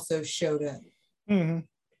also showed up. Mm-hmm.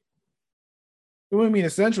 Well, I mean,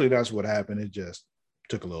 essentially that's what happened. It just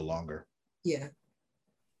took a little longer. Yeah.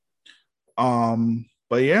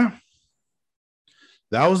 But yeah,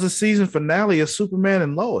 that was the season finale of Superman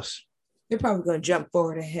and Lois. They're probably going to jump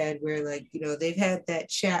forward ahead where, like, you know, they've had that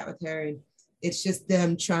chat with her and it's just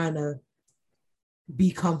them trying to be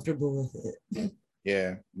comfortable with it.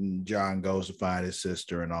 Yeah. And John goes to find his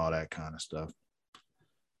sister and all that kind of stuff.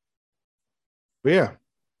 But yeah,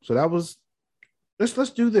 so that was, let's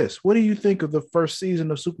do this. What do you think of the first season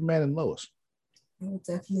of Superman and Lois? I'll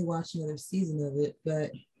definitely watch another season of it, but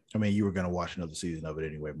I mean, you were going to watch another season of it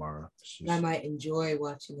anyway, Mara. I might enjoy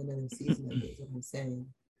watching another season of it, is what I'm saying.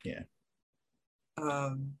 Yeah.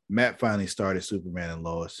 Matt finally started Superman and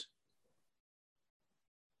Lois.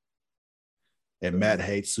 And Matt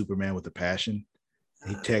hates Superman with a passion.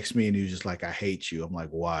 He texts me and he was just like, I hate you. I'm like,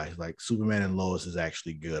 why? He's like, Superman and Lois is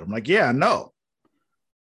actually good. I'm like, yeah, I know.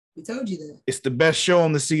 We told you that. It's the best show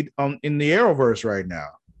on the seat in the Arrowverse right now.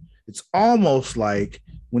 It's almost like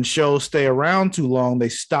when shows stay around too long, they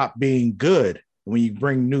stop being good. When you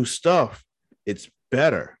bring new stuff, it's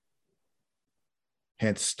better.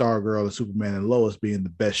 Hence, Stargirl and Superman and Lois being the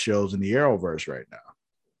best shows in the Arrowverse right now.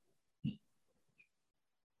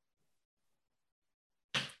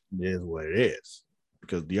 It is what it is.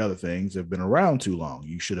 Because the other things have been around too long.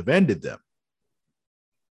 You should have ended them.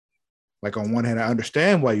 Like on one hand, I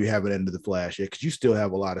understand why you haven't ended the Flash yet, because you still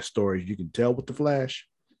have a lot of stories you can tell with the Flash.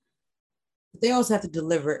 But they also have to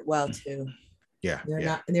deliver it well too. Yeah,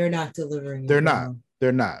 they're not delivering. They're not.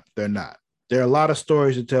 There are a lot of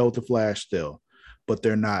stories to tell with the Flash still, but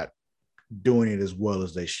they're not doing it as well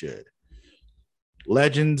as they should.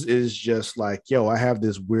 Legends is just like, yo, I have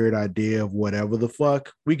this weird idea of whatever the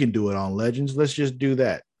fuck. We can do it on Legends. Let's just do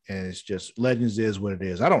that. And it's just, Legends is what it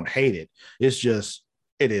is. I don't hate it. It's just,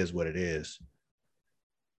 it is what it is.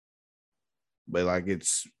 But like,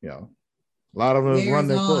 it's, you know, a lot of them run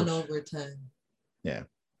their course. Over time. Yeah.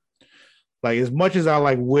 Like, as much as I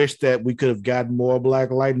like wish that we could have gotten more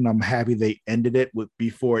Black Lightning, I'm happy they ended it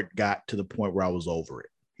before it got to the point where I was over it,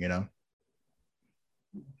 you know?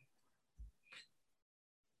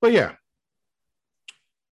 But yeah,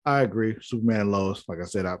 I agree. Superman and Lois, like I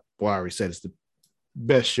said, I already said it's the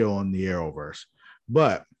best show on the Arrowverse.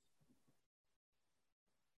 But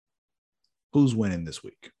who's winning this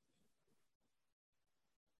week?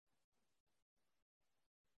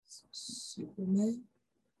 Superman.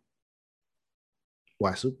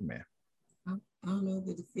 Why Superman? I don't know.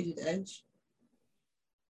 They defeated Edge.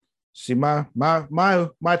 See, my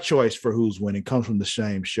choice for who's winning comes from the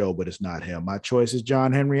same show, but it's not him. My choice is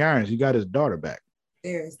John Henry Irons. He got his daughter back.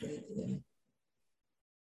 There is that. Yeah.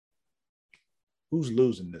 Who's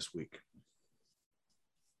losing this week?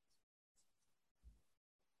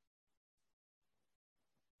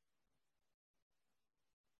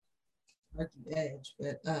 Argue Edge,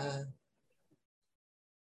 but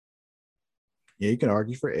yeah, you can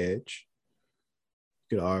argue for Edge.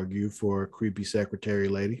 You could argue for creepy secretary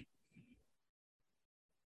lady.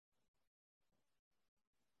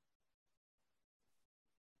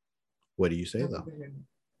 What do you say, though?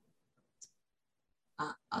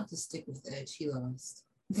 I'll just stick with Edge. He lost.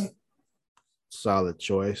 Solid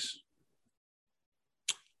choice.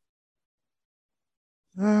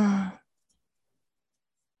 Part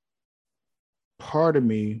of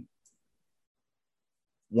me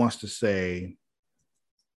wants to say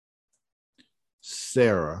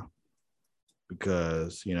Sarah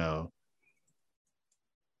because,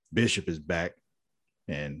 Bishop is back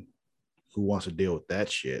and who wants to deal with that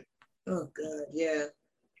shit? Oh, God, yeah.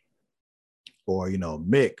 Or,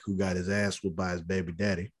 Mick, who got his ass whooped by his baby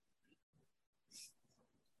daddy.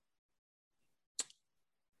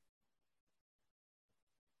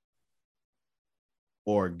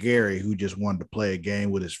 Or Gary, who just wanted to play a game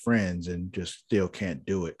with his friends and just still can't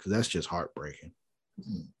do it because that's just heartbreaking.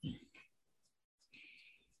 Mm-hmm.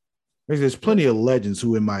 There's plenty of legends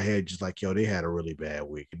who in my head just like, yo, they had a really bad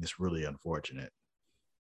week and it's really unfortunate.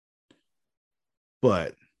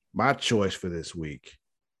 But my choice for this week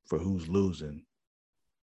for who's losing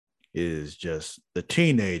is just the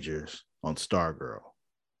teenagers on Stargirl.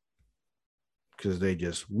 Because they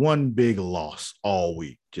just one big loss all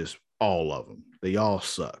week, just all of them. They all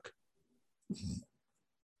suck.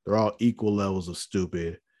 They're all equal levels of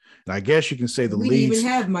stupid. And I guess you can say the lead. We didn't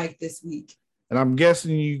even have Mike this week. And I'm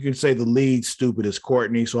guessing you can say the lead stupid is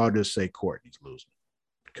Courtney. So I'll just say Courtney's losing.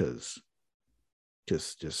 Because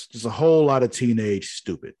just a whole lot of teenage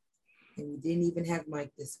stupid. And we didn't even have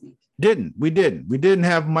Mike this week. We didn't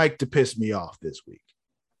have Mike to piss me off this week.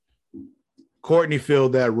 Courtney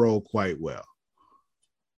filled that role quite well.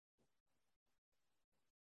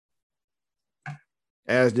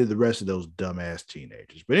 As did the rest of those dumbass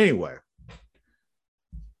teenagers. But anyway,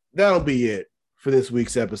 that'll be it for this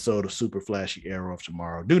week's episode of Super Flashy Arrow of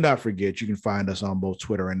Tomorrow. Do not forget, you can find us on both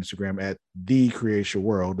Twitter and Instagram at The Creation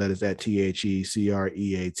World. That is at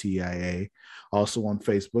TheCreatia. Also on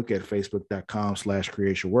Facebook at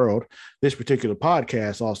facebook.com/Creation World. This particular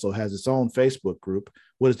podcast also has its own Facebook group.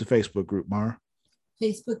 What is the Facebook group, Mara?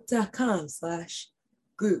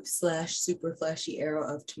 Facebook.com/group/Super Flashy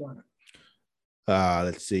Arrow of Tomorrow.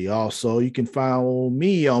 Let's see. Also, you can follow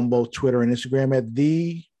me on both Twitter and Instagram at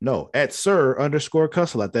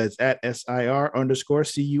Sir_Cussalott. That's at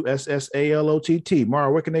SIR_CUSSALOTT.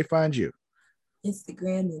 Mara, where can they find you?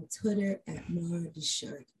 Instagram and Twitter at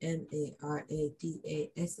Maradashark,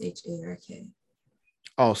 MARADASHARK.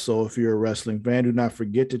 Also, if you're a wrestling fan, do not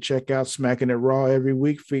forget to check out Smacking It Raw every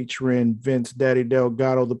week, featuring Vince Daddy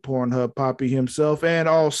Delgado, the Pornhub Poppy himself, and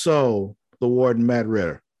also the Warden Matt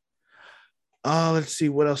Ritter. Let's see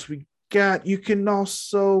what else we got. You can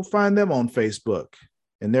also find them on Facebook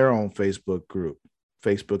in their own Facebook group,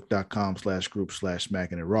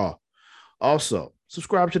 facebook.com/group/Smacking It Raw. Also,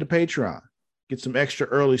 subscribe to the Patreon. Get some extra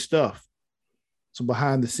early stuff, some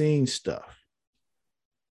behind the scenes stuff.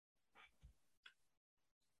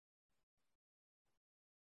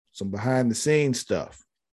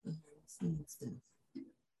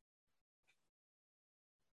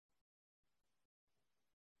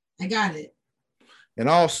 I got it. And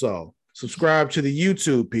also subscribe to the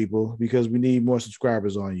YouTube people because we need more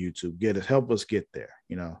subscribers on YouTube. Help us get there.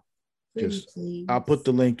 Please. I'll put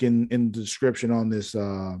the link in the description on this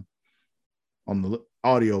on the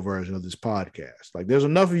audio version of this podcast. Like, there's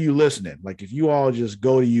enough of you listening. Like, if you all just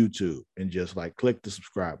go to YouTube and just like click the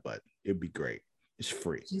subscribe button, it'd be great. It's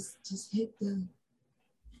free. Just hit the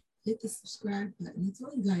subscribe button. That's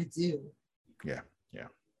all you gotta do. Yeah.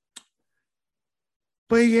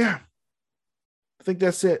 But yeah, I think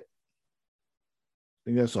that's it. I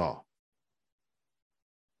think that's all.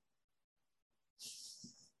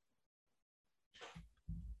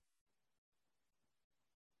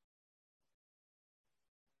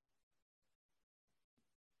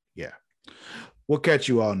 Yeah. We'll catch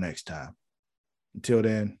you all next time. Until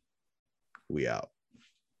then, we out.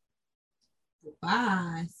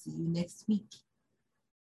 Bye. See you next week.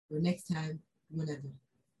 Or next time, whenever.